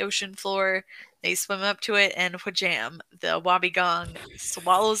on the ocean floor. They swim up to it, and whajam, the wobbegong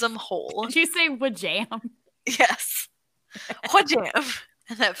swallows them whole. Did you say whajam? Yes. Whajam.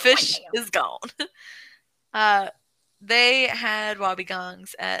 And that fish is gone. They had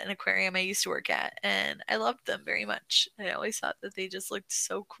wobbegongs at an aquarium I used to work at, and I loved them very much. I always thought that they just looked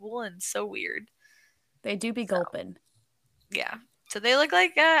so cool and so weird. They do be gulping. Yeah. So they look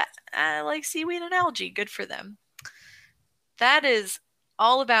like seaweed and algae. Good for them. That is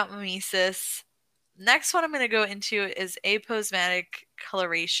all about mimesis. Next one I'm going to go into is aposematic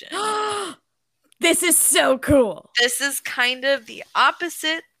coloration. This is so cool. This is kind of the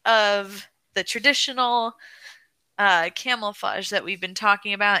opposite of the traditional camouflage that we've been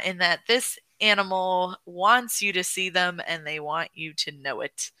talking about, in that this animal wants you to see them and they want you to know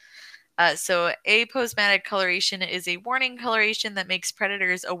it. So aposematic coloration is a warning coloration that makes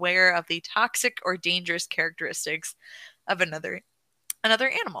predators aware of the toxic or dangerous characteristics of another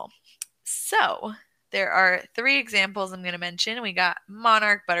animal. So there are 3 examples I'm going to mention. We got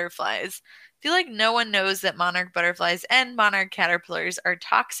monarch butterflies. I feel like no one knows that monarch butterflies and monarch caterpillars are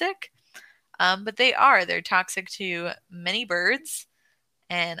toxic, but they are. They're toxic to many birds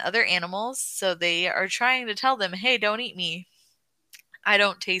and other animals, so they are trying to tell them, hey, don't eat me. I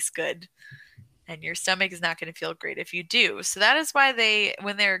don't taste good. And your stomach is not going to feel great if you do. So that is why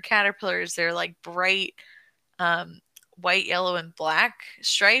when they're caterpillars, they're like bright white, yellow, and black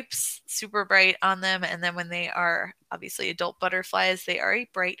stripes, super bright on them. And then when they are obviously adult butterflies, they are a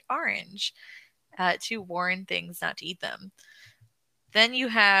bright orange to warn things not to eat them. Then you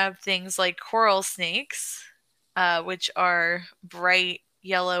have things like coral snakes, which are bright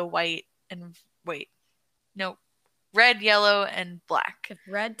yellow, white, and red, yellow, and black. If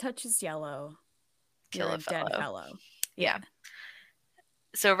red touches yellow, kill you're a fellow. Dead fellow. Yeah.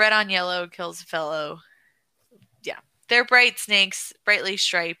 So red on yellow kills a fellow. Yeah. They're bright snakes, brightly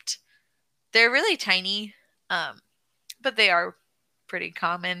striped. They're really tiny, but they are pretty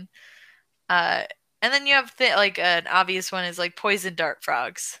common. And then you have like an obvious one is like poison dart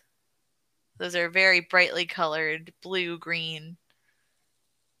frogs. Those are very brightly colored, blue, green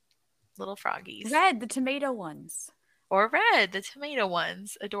little froggies. Red, the tomato ones. Or red, the tomato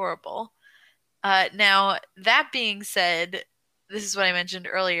ones. Adorable. Now, that being said, this is what I mentioned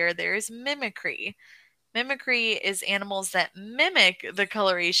earlier. There is mimicry. Mimicry is animals that mimic the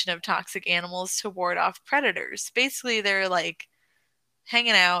coloration of toxic animals to ward off predators. Basically, they're like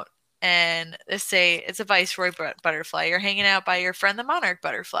hanging out, and let's say it's a viceroy butterfly. You're hanging out by your friend, the monarch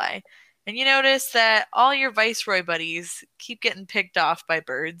butterfly, and you notice that all your viceroy buddies keep getting picked off by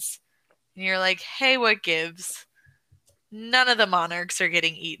birds. And you're like, hey, what gives? None of the monarchs are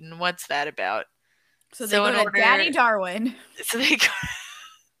getting eaten. What's that about? So they go to Daddy Darwin. So they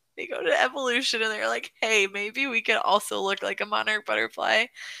go to evolution, and they're like, hey, maybe we could also look like a monarch butterfly,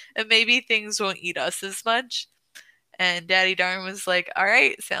 and maybe things won't eat us as much. And Daddy Darwin was like, all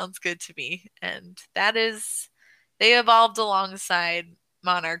right, sounds good to me. And they evolved alongside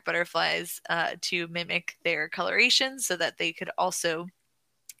monarch butterflies to mimic their coloration so that they could also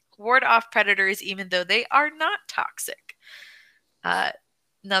ward off predators even though they are not toxic.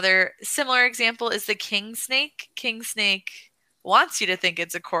 Another similar example is the king snake. King snake wants you to think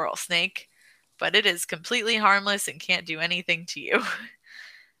it's a coral snake, but it is completely harmless and can't do anything to you.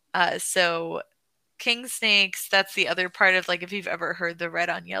 So king snakes, that's the other part of, like, if you've ever heard the red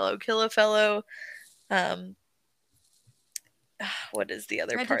on yellow kill a fellow. What is the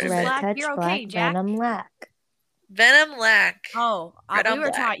other part of it? Red touch You're black, okay, Jack. venom lack. Venom lack. Oh, Red we on were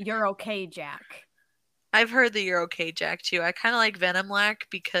black. taught you're okay, Jack. I've heard the You're Okay, Jack, too. I kind of like Venom Lack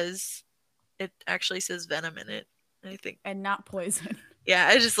because it actually says venom in it, I think. And not poison. Yeah,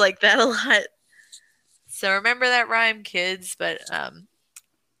 I just like that a lot. So remember that rhyme, kids. But,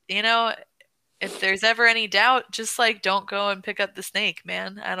 if there's ever any doubt, just, like, don't go and pick up the snake,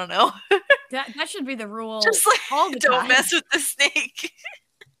 man. I don't know. That should be the rule. Just, like, all the don't time. mess with the snake.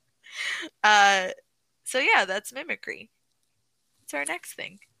 So, yeah, that's mimicry. What's our next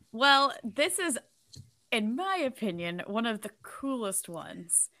thing? Well, this is, in my opinion, one of the coolest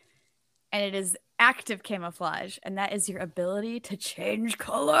ones. And it is active camouflage. And that is your ability to change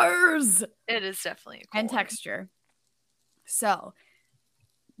colors. It is definitely a cool And one. texture. So,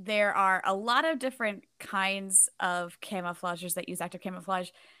 there are a lot of different kinds of camouflagers that use active camouflage.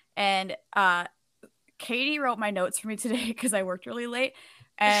 And Katie wrote my notes for me today because I worked really late.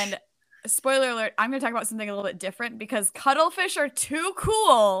 And spoiler alert, I'm going to talk about something a little bit different because cuttlefish are too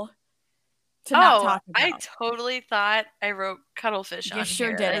cool to not talk about. I totally thought I wrote cuttlefish on You sure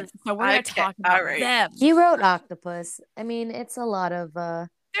here. didn't. So we're going to talk about them. You wrote octopus. I mean, it's a lot of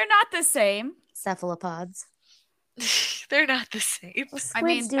They're not the same. cephalopods. They're not the same. Well, I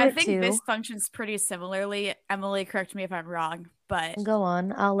mean, squids do I it think too. this functions pretty similarly. Emily, correct me if I'm wrong, but Go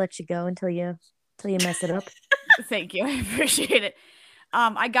on. I'll let you go until you mess it up. thank you. I appreciate it.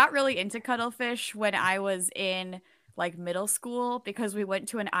 I got really into cuttlefish when I was in like middle school because we went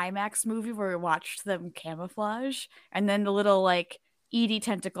to an IMAX movie where we watched them camouflage, and then the little like ED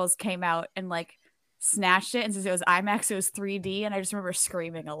tentacles came out and like snatched it, and since it was IMAX, it was 3D, and I just remember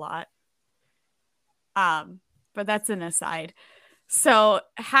screaming a lot. But that's an aside. So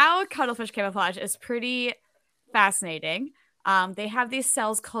how cuttlefish camouflage is pretty fascinating. They have these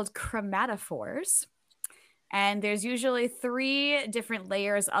cells called chromatophores, and there's usually 3 different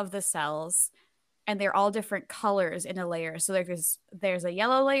layers of the cells, and they're all different colors in a layer. So there's a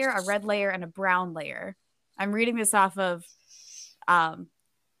yellow layer, a red layer, and a brown layer. I'm reading this off of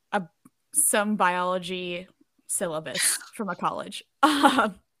some biology syllabus from a college.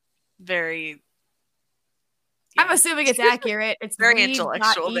 Very. I'm assuming it's accurate. It's very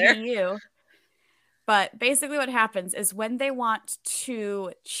intellectual there. read.edu. But basically what happens is when they want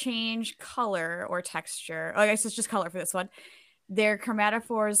to change color or texture, I guess it's just color for this one, their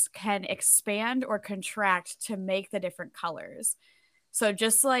chromatophores can expand or contract to make the different colors. So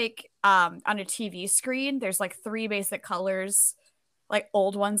just like on a TV screen, there's like 3 basic colors, like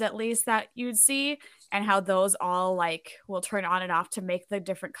old ones at least, that you'd see, and how those all like will turn on and off to make the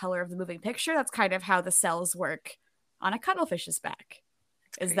different color of the moving picture. That's kind of how the cells work on a cuttlefish's back.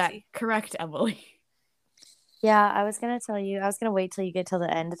 Is that correct, Emily? Yeah, I was going to tell you, I was going to wait till you get till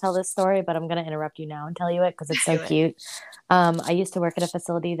the end to tell this story, but I'm going to interrupt you now and tell you it because it's so cute. I used to work at a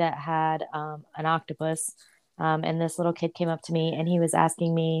facility that had an octopus, and this little kid came up to me and he was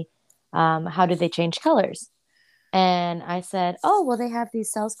asking me, how do they change colors? And I said, oh, well, they have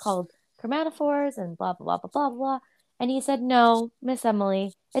these cells called chromatophores and blah, blah, blah, blah, blah, blah. And he said, no, Miss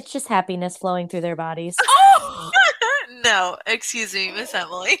Emily, it's just happiness flowing through their bodies. Oh! No, excuse me, Miss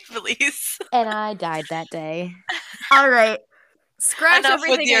Emily, please. And I died that day. All right. Scratch Enough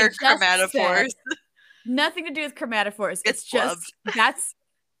everything with your I just chromatophores. said. Nothing to do with chromatophores. It's just, that's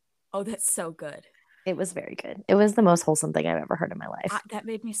so good. It was very good. It was the most wholesome thing I've ever heard in my life. That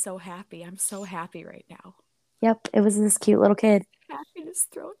made me so happy. I'm so happy right now. Yep, it was this cute little kid. Happiness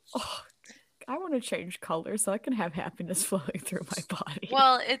thrown. Oh, I want to change color so I can have happiness flowing through my body.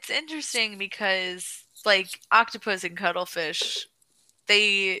 Well, it's interesting because, like, octopus and cuttlefish,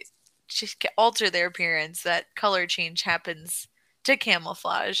 they just alter their appearance. That color change happens to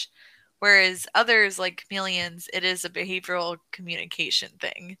camouflage. Whereas others, like chameleons, it is a behavioral communication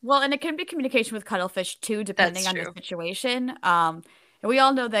thing. Well, and it can be communication with cuttlefish, too, depending on the situation. And we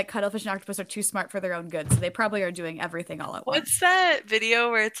all know that cuttlefish and octopus are too smart for their own good, so they probably are doing everything all at once. What's that video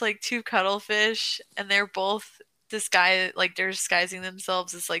where it's like 2 cuttlefish and they're both they're disguising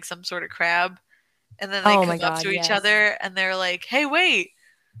themselves as like some sort of crab, and then they come up to each other and they're like, "Hey, wait,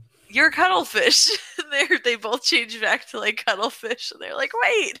 you're cuttlefish." And they both change back to like cuttlefish, and they're like,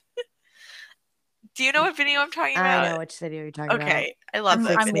 "Wait." Do you know what video I'm talking about? I know which video you're talking about. Okay, I love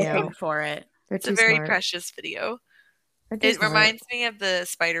that. I'm looking for it. It's a very precious video. It reminds me of the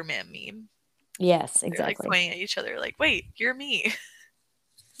Spider-Man meme. Yes, exactly. They're like pointing at each other like, wait, you're me.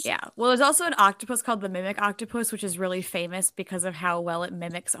 Yeah. Well, there's also an octopus called the mimic octopus, which is really famous because of how well it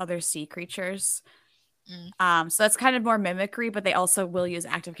mimics other sea creatures. So that's kind of more mimicry, but they also will use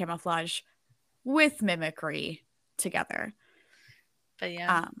active camouflage with mimicry together. But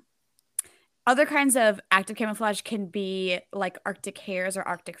yeah. Other kinds of active camouflage can be like Arctic hares or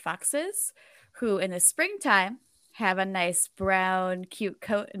Arctic foxes, who in the springtime have a nice brown, cute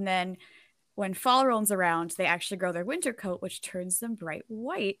coat. And then when fall rolls around, they actually grow their winter coat, which turns them bright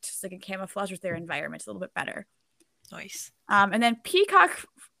white. So they can camouflage with their environment a little bit better. Nice. And then peacock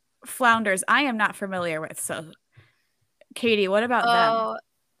flounders, I am not familiar with. So, Katie, what about them?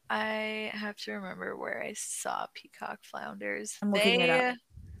 I have to remember where I saw peacock flounders. I'm looking it up.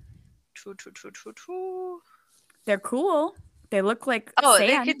 They're cool. They look like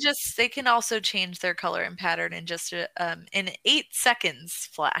sand. They can also change their color and pattern in just in 8 seconds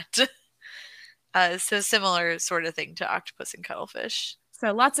flat. So similar sort of thing to octopus and cuttlefish.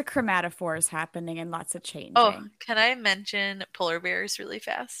 So lots of chromatophores happening and lots of changing. Oh, can I mention polar bears really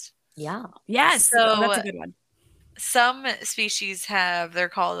fast? Yeah. Yes. So that's a good one. Some species they're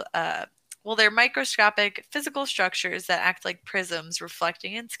called they're microscopic physical structures that act like prisms,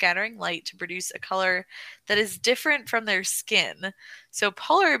 reflecting and scattering light to produce a color that is different from their skin. So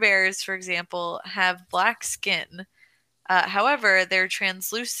polar bears, for example, have black skin. However, their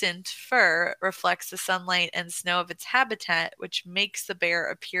translucent fur reflects the sunlight and snow of its habitat, which makes the bear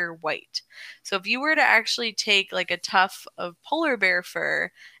appear white. So if you were to actually take like a tuft of polar bear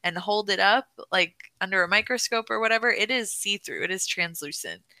fur and hold it up like under a microscope or whatever, it is see-through. It is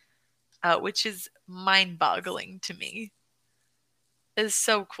translucent. Which is mind-boggling to me. It's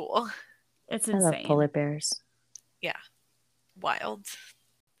so cool. It's insane. I love polar bears. Yeah. Wild.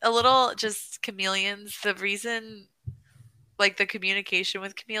 A little just chameleons. The reason, like the communication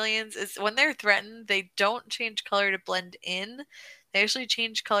with chameleons is when they're threatened, they don't change color to blend in. They actually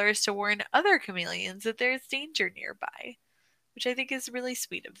change colors to warn other chameleons that there's danger nearby, which I think is really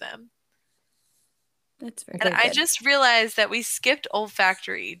sweet of them. That's very good. I just realized that we skipped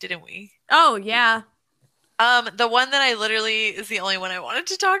olfactory, didn't we? Oh, yeah. The one that I literally is the only one I wanted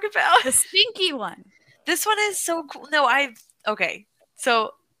to talk about. The stinky one. This one is so cool. No, okay.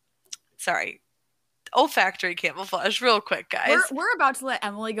 So, sorry. Olfactory camouflage, real quick, guys. We're about to let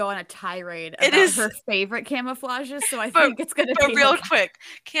Emily go on a tirade about her favorite camouflages, so I think it's going to be real quick.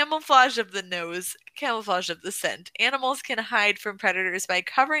 Camouflage of the nose, camouflage of the scent. Animals can hide from predators by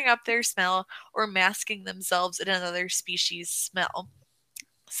covering up their smell or masking themselves in another species' smell.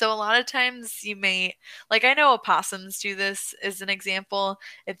 So a lot of times you may, like I know opossums do this as an example.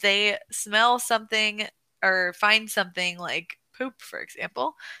 If they smell something or find something like poop, for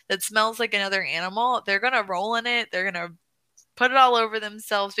example, that smells like another animal, they're going to roll in it. They're going to put it all over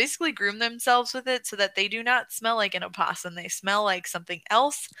themselves, basically groom themselves with it so that they do not smell like an opossum. They smell like something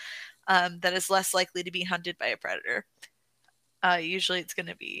else that is less likely to be hunted by a predator. Usually it's going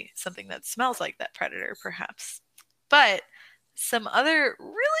to be something that smells like that predator, perhaps. But some other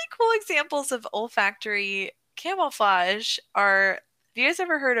really cool examples of olfactory camouflage are, have you guys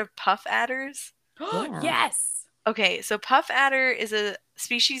ever heard of puff adders? Yeah. Yes. Okay, so puff adder is a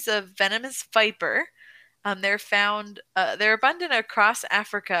species of venomous viper. They're found, they're abundant across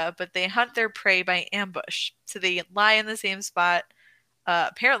Africa, but they hunt their prey by ambush. So they lie in the same spot.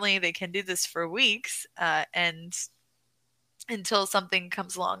 Apparently, they can do this for weeks and until something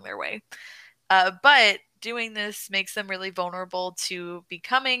comes along their way. But doing this makes them really vulnerable to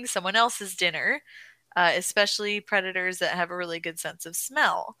becoming someone else's dinner, especially predators that have a really good sense of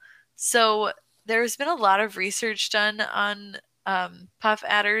smell. So there's been a lot of research done on puff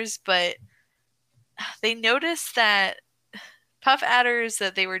adders, but they noticed that puff adders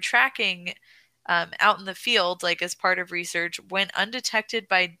that they were tracking out in the field, like as part of research, went undetected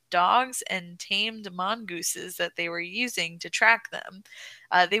by dogs and tamed mongooses that they were using to track them.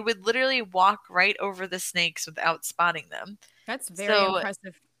 They would literally walk right over the snakes without spotting them. That's very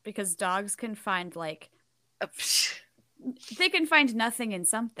impressive because dogs can find they can find nothing in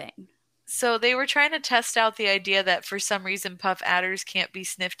something. So they were trying to test out the idea that for some reason puff adders can't be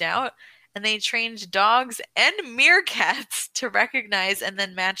sniffed out. And they trained dogs and meerkats to recognize and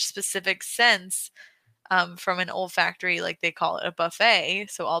then match specific scents from an olfactory, like they call it a buffet,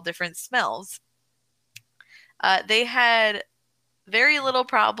 so all different smells. They had very little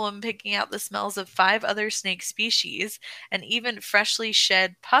problem picking out the smells of 5 other snake species and even freshly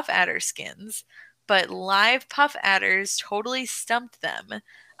shed puff adder skins, but live puff adders totally stumped them.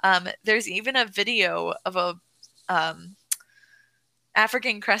 There's even a video of a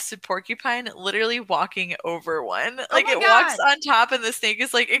African crested porcupine literally walking over one. Like it walks on top and the snake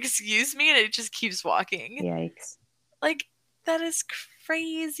is like, excuse me, and it just keeps walking. Yikes. Like, that is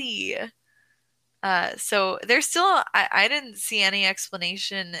crazy. So there's still, I didn't see any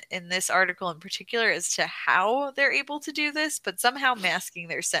explanation in this article in particular as to how they're able to do this, but somehow masking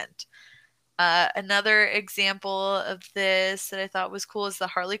their scent. Another example of this that I thought was cool is the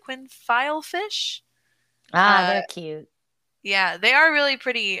harlequin filefish. They're cute. Yeah, they are really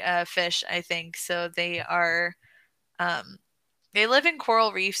pretty fish, I think. So they are, they live in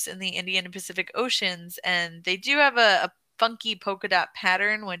coral reefs in the Indian and Pacific Oceans, and they do have a funky polka dot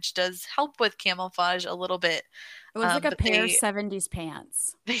pattern, which does help with camouflage a little bit. It looks like a pair of 70s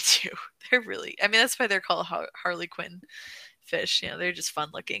pants. They do. They're really, I mean, that's why they're called harlequin fish. You know, they're just fun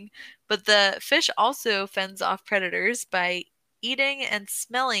looking. But the fish also fends off predators by eating and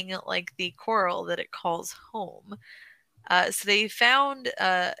smelling like the coral that it calls home. So they found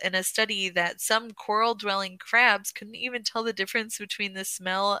in a study that some coral-dwelling crabs couldn't even tell the difference between the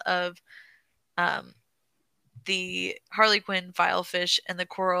smell of the harlequin filefish and the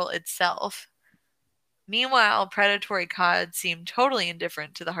coral itself. Meanwhile, predatory cod seemed totally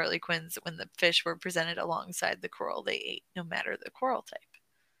indifferent to the harlequins when the fish were presented alongside the coral they ate, no matter the coral type.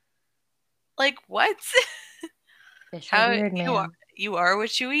 Like, what? Fish are weird, man. You are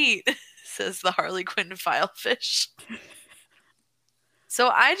what you eat, says the harlequin filefish. So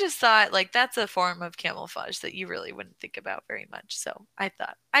I just thought, like, that's a form of camouflage that you really wouldn't think about very much. So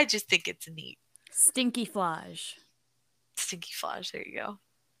I just think it's neat. Stinky flage. Stinky flage, there you go.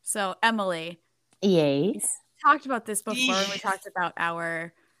 So, Emily. Yes. We talked about this before when we talked about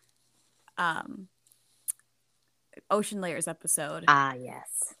our Ocean Layers episode.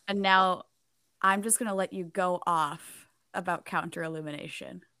 Yes. And now I'm just going to let you go off about counter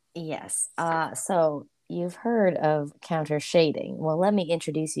illumination. Yes. So you've heard of counter shading. Well, let me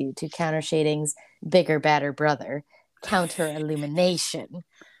introduce you to counter shading's bigger, badder brother, counter illumination.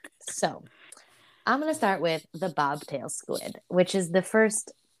 So I'm going to start with the bobtail squid, which is the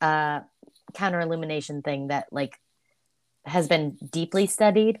first counter illumination thing that like has been deeply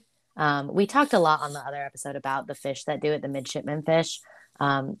studied. We talked a lot on the other episode about the fish that do it, the midshipman fish,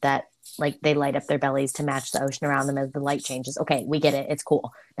 that like they light up their bellies to match the ocean around them as the light changes. Okay, we get it. It's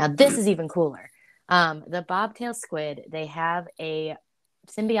cool. Now this is even cooler. The bobtail squid, they have a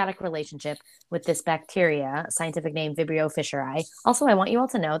symbiotic relationship with this bacteria, scientific name Vibrio fischeri. Also, I want you all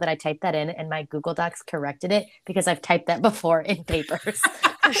to know that I typed that in and my Google Docs corrected it because I've typed that before in papers.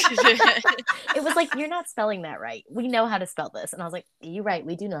 It was like, you're not spelling that right. We know how to spell this. And I was like, you're right.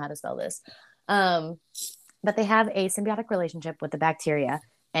 We do know how to spell this. But they have a symbiotic relationship with the bacteria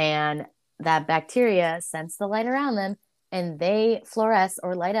and that bacteria sense the light around them, and they fluoresce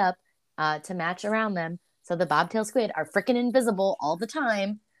or light up to match around them. So the bobtail squid are freaking invisible all the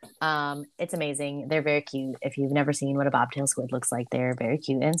time. It's amazing. They're very cute. If you've never seen what a bobtail squid looks like, they're very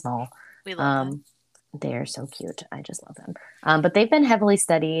cute and small. We love them. They're so cute. I just love them. But they've been heavily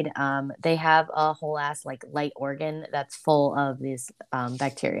studied. They have a whole ass like light organ that's full of these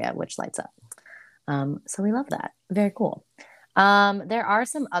bacteria, which lights up. So we love that. Very cool. There are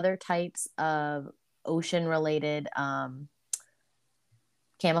some other types of ocean related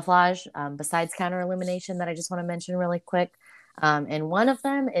camouflage besides counter illumination that I just want to mention really quick. And one of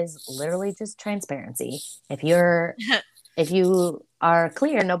them is literally just transparency. If you are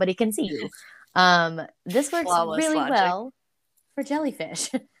clear, nobody can see you. This works really well for jellyfish.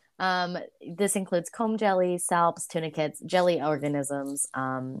 This includes comb jellies, salps, tunicates, jelly organisms.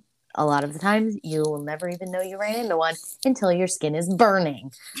 A lot of the times you will never even know you ran into one until your skin is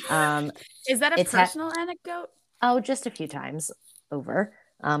burning. Is that a personal anecdote? Oh, just a few times over,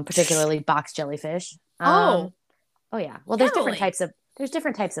 particularly box jellyfish. Oh yeah. Well, there's different types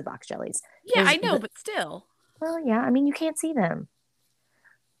of box jellies. Yeah, I know, but still. Well, yeah. I mean, you can't see them.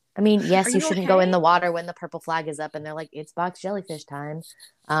 I mean, yes, you shouldn't go in the water when the purple flag is up and they're like, it's box jellyfish time.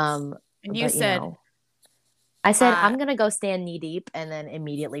 And you said, I said, I'm going to go stand knee deep, and then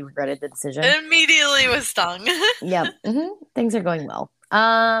immediately regretted the decision. Immediately was stung. Yep. Things are going well.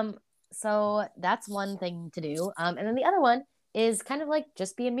 So that's one thing to do. And then the other one is kind of like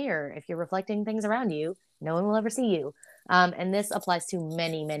just be a mirror. If you're reflecting things around you, no one will ever see you. And this applies to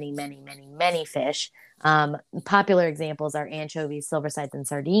many, many, many, many, many fish. Popular examples are anchovies, silver sides, and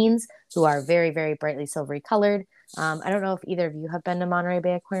sardines, who are very, very brightly silvery colored. I don't know if either of you have been to Monterey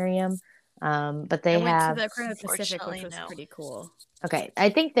Bay Aquarium, but they went have to the Aquarium Pacific, which was pretty cool. Okay, I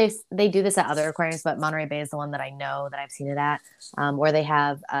think they do this at other aquariums, but Monterey Bay is the one that I know that I've seen it at, where they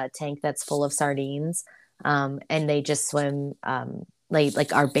have a tank that's full of sardines, and they just swim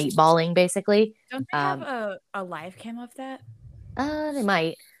like are bait balling basically. Don't they have a live cam of that? They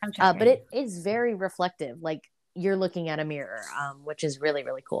might, but it is very reflective. Like you're looking at a mirror, which is really,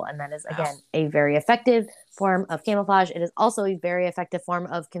 really cool. And that is, again, a very effective form of camouflage. It is also a very effective form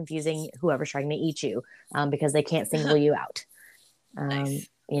of confusing whoever's trying to eat you, because they can't single you out. Nice.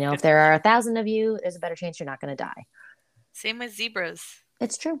 If there are 1,000 of you, there's a better chance you're not going to die. Same with zebras.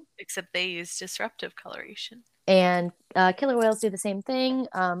 It's true. Except they use disruptive coloration. And killer whales do the same thing,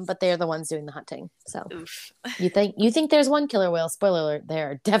 but they're the ones doing the hunting. So Oof. you think there's one killer whale? Spoiler alert: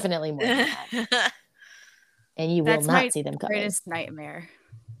 there are definitely more than that. And you will not see them coming. Greatest nightmare.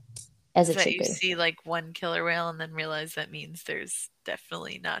 As it should be. You see like one killer whale and then realize that means there's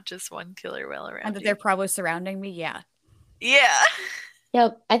definitely not just one killer whale around. And that they're probably surrounding me. Yeah. Yeah. Yeah.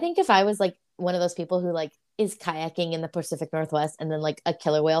 I think if I was like one of those people who like is kayaking in the Pacific Northwest and then like a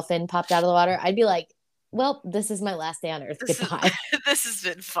killer whale fin popped out of the water, I'd be like, well, this is my last day on Earth. Goodbye. This has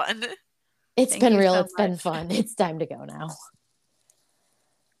been fun. It's been real. It's been fun. It's time to go now.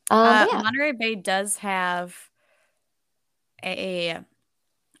 Yeah. Monterey Bay does have a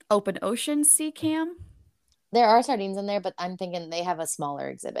open ocean sea cam. There are sardines in there, but I'm thinking they have a smaller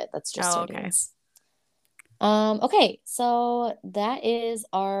exhibit. That's just sardines. Okay, so that is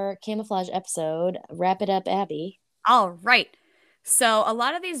our camouflage episode. Wrap it up, Abby. All right. So a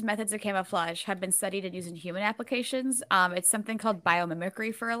lot of these methods of camouflage have been studied and used in human applications. It's something called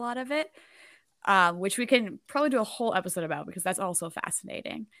biomimicry for a lot of it, which we can probably do a whole episode about because that's also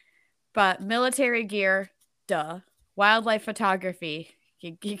fascinating. But military gear, duh. Wildlife photography.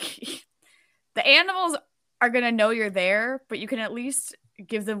 The animals are going to know you're there, but you can at least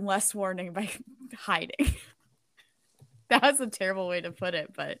give them less warning by hiding. That was a terrible way to put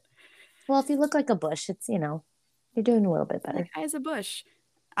it, but... Well, if you look like a bush, it's, you're doing a little bit better. That guy is a bush.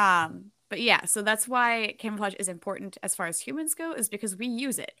 But yeah, so that's why camouflage is important as far as humans go, is because we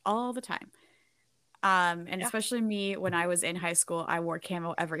use it all the time. Especially me, when I was in high school, I wore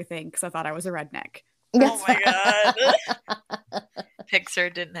camo everything because I thought I was a redneck. Oh my god.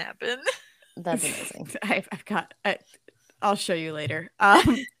 Pixar didn't happen. That's amazing. I'll show you later.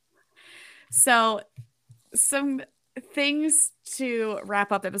 So some things to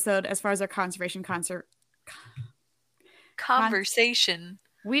wrap up the episode as far as our conversation.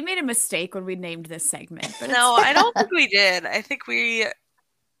 We made a mistake when we named this segment. But no, I don't think we did. I think we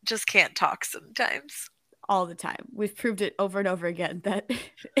just can't talk sometimes. All the time. We've proved it over and over again that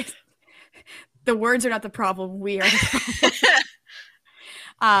the words are not the problem. We are the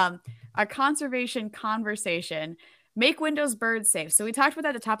problem. Our conservation conversation. Make windows bird safe. So we talked about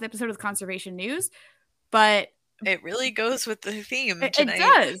that at the top of the episode with conservation news, but it really goes with the theme tonight. It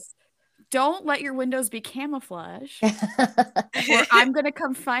does. don't let your windows be camouflage, or I'm going to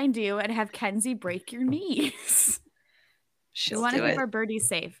come find you and have Kenzie break your knees. We want to keep our birdies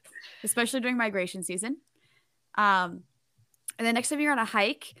safe, especially during migration season. And then next time you're on a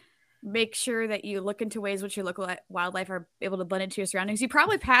hike, make sure that you look into ways which your local wildlife are able to blend into your surroundings. You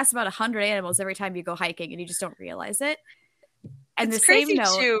probably pass about 100 animals every time you go hiking, and you just don't realize it. And it's crazy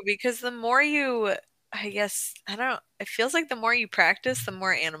too, because the more you, I guess, I don't know, it feels like the more you practice, the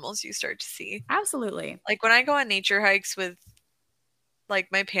more animals you start to see. Absolutely. Like when I go on nature hikes with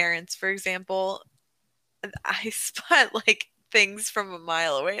like my parents, for example, I spot like things from a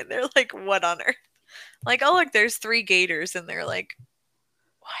mile away and they're like, what on earth? Like, oh look, there's 3 gators, and they're like,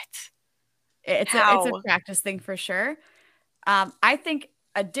 what? It's a practice thing for sure. I think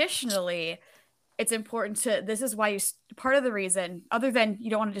additionally, it's important to, this is why part of the reason, other than you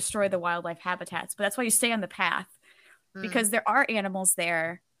don't want to destroy the wildlife habitats, but that's why you stay on the path, because there are animals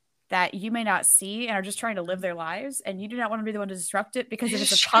there that you may not see and are just trying to live their lives, and you do not want to be the one to disrupt it, because if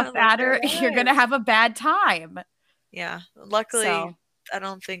it's a puff adder, you're going to have a bad time. Yeah. Luckily, I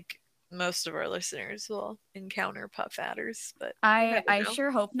don't think most of our listeners will encounter puff adders, but I sure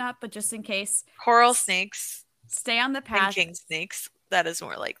hope not, but just in case. Coral snakes. Stay on the path. And king snakes. That is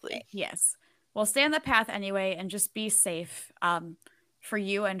more likely. Yes. Well, stay on the path anyway, and just be safe for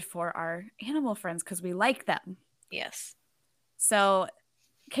you and for our animal friends, because we like them. Yes. So,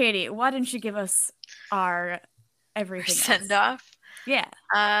 Katie, why didn't you give us our everything send off? Yeah.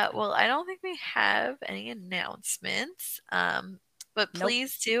 Well, I don't think we have any announcements. But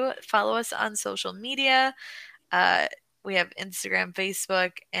please do follow us on social media. We have Instagram,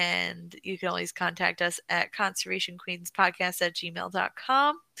 Facebook, and you can always contact us at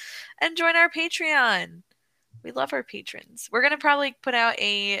conservationqueenspodcast@gmail.com and join our Patreon. We love our patrons. We're going to probably put out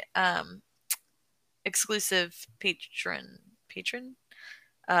a exclusive patron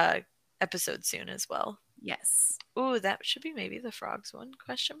episode soon as well. Yes. Ooh, that should be maybe the frogs one, ?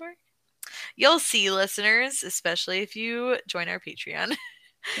 You'll see, listeners, especially if you join our Patreon.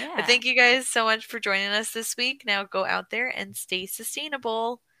 Yeah. But thank you guys so much for joining us this week. Now go out there and stay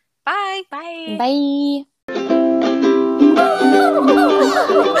sustainable. Bye. Bye.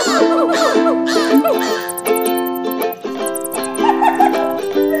 Bye.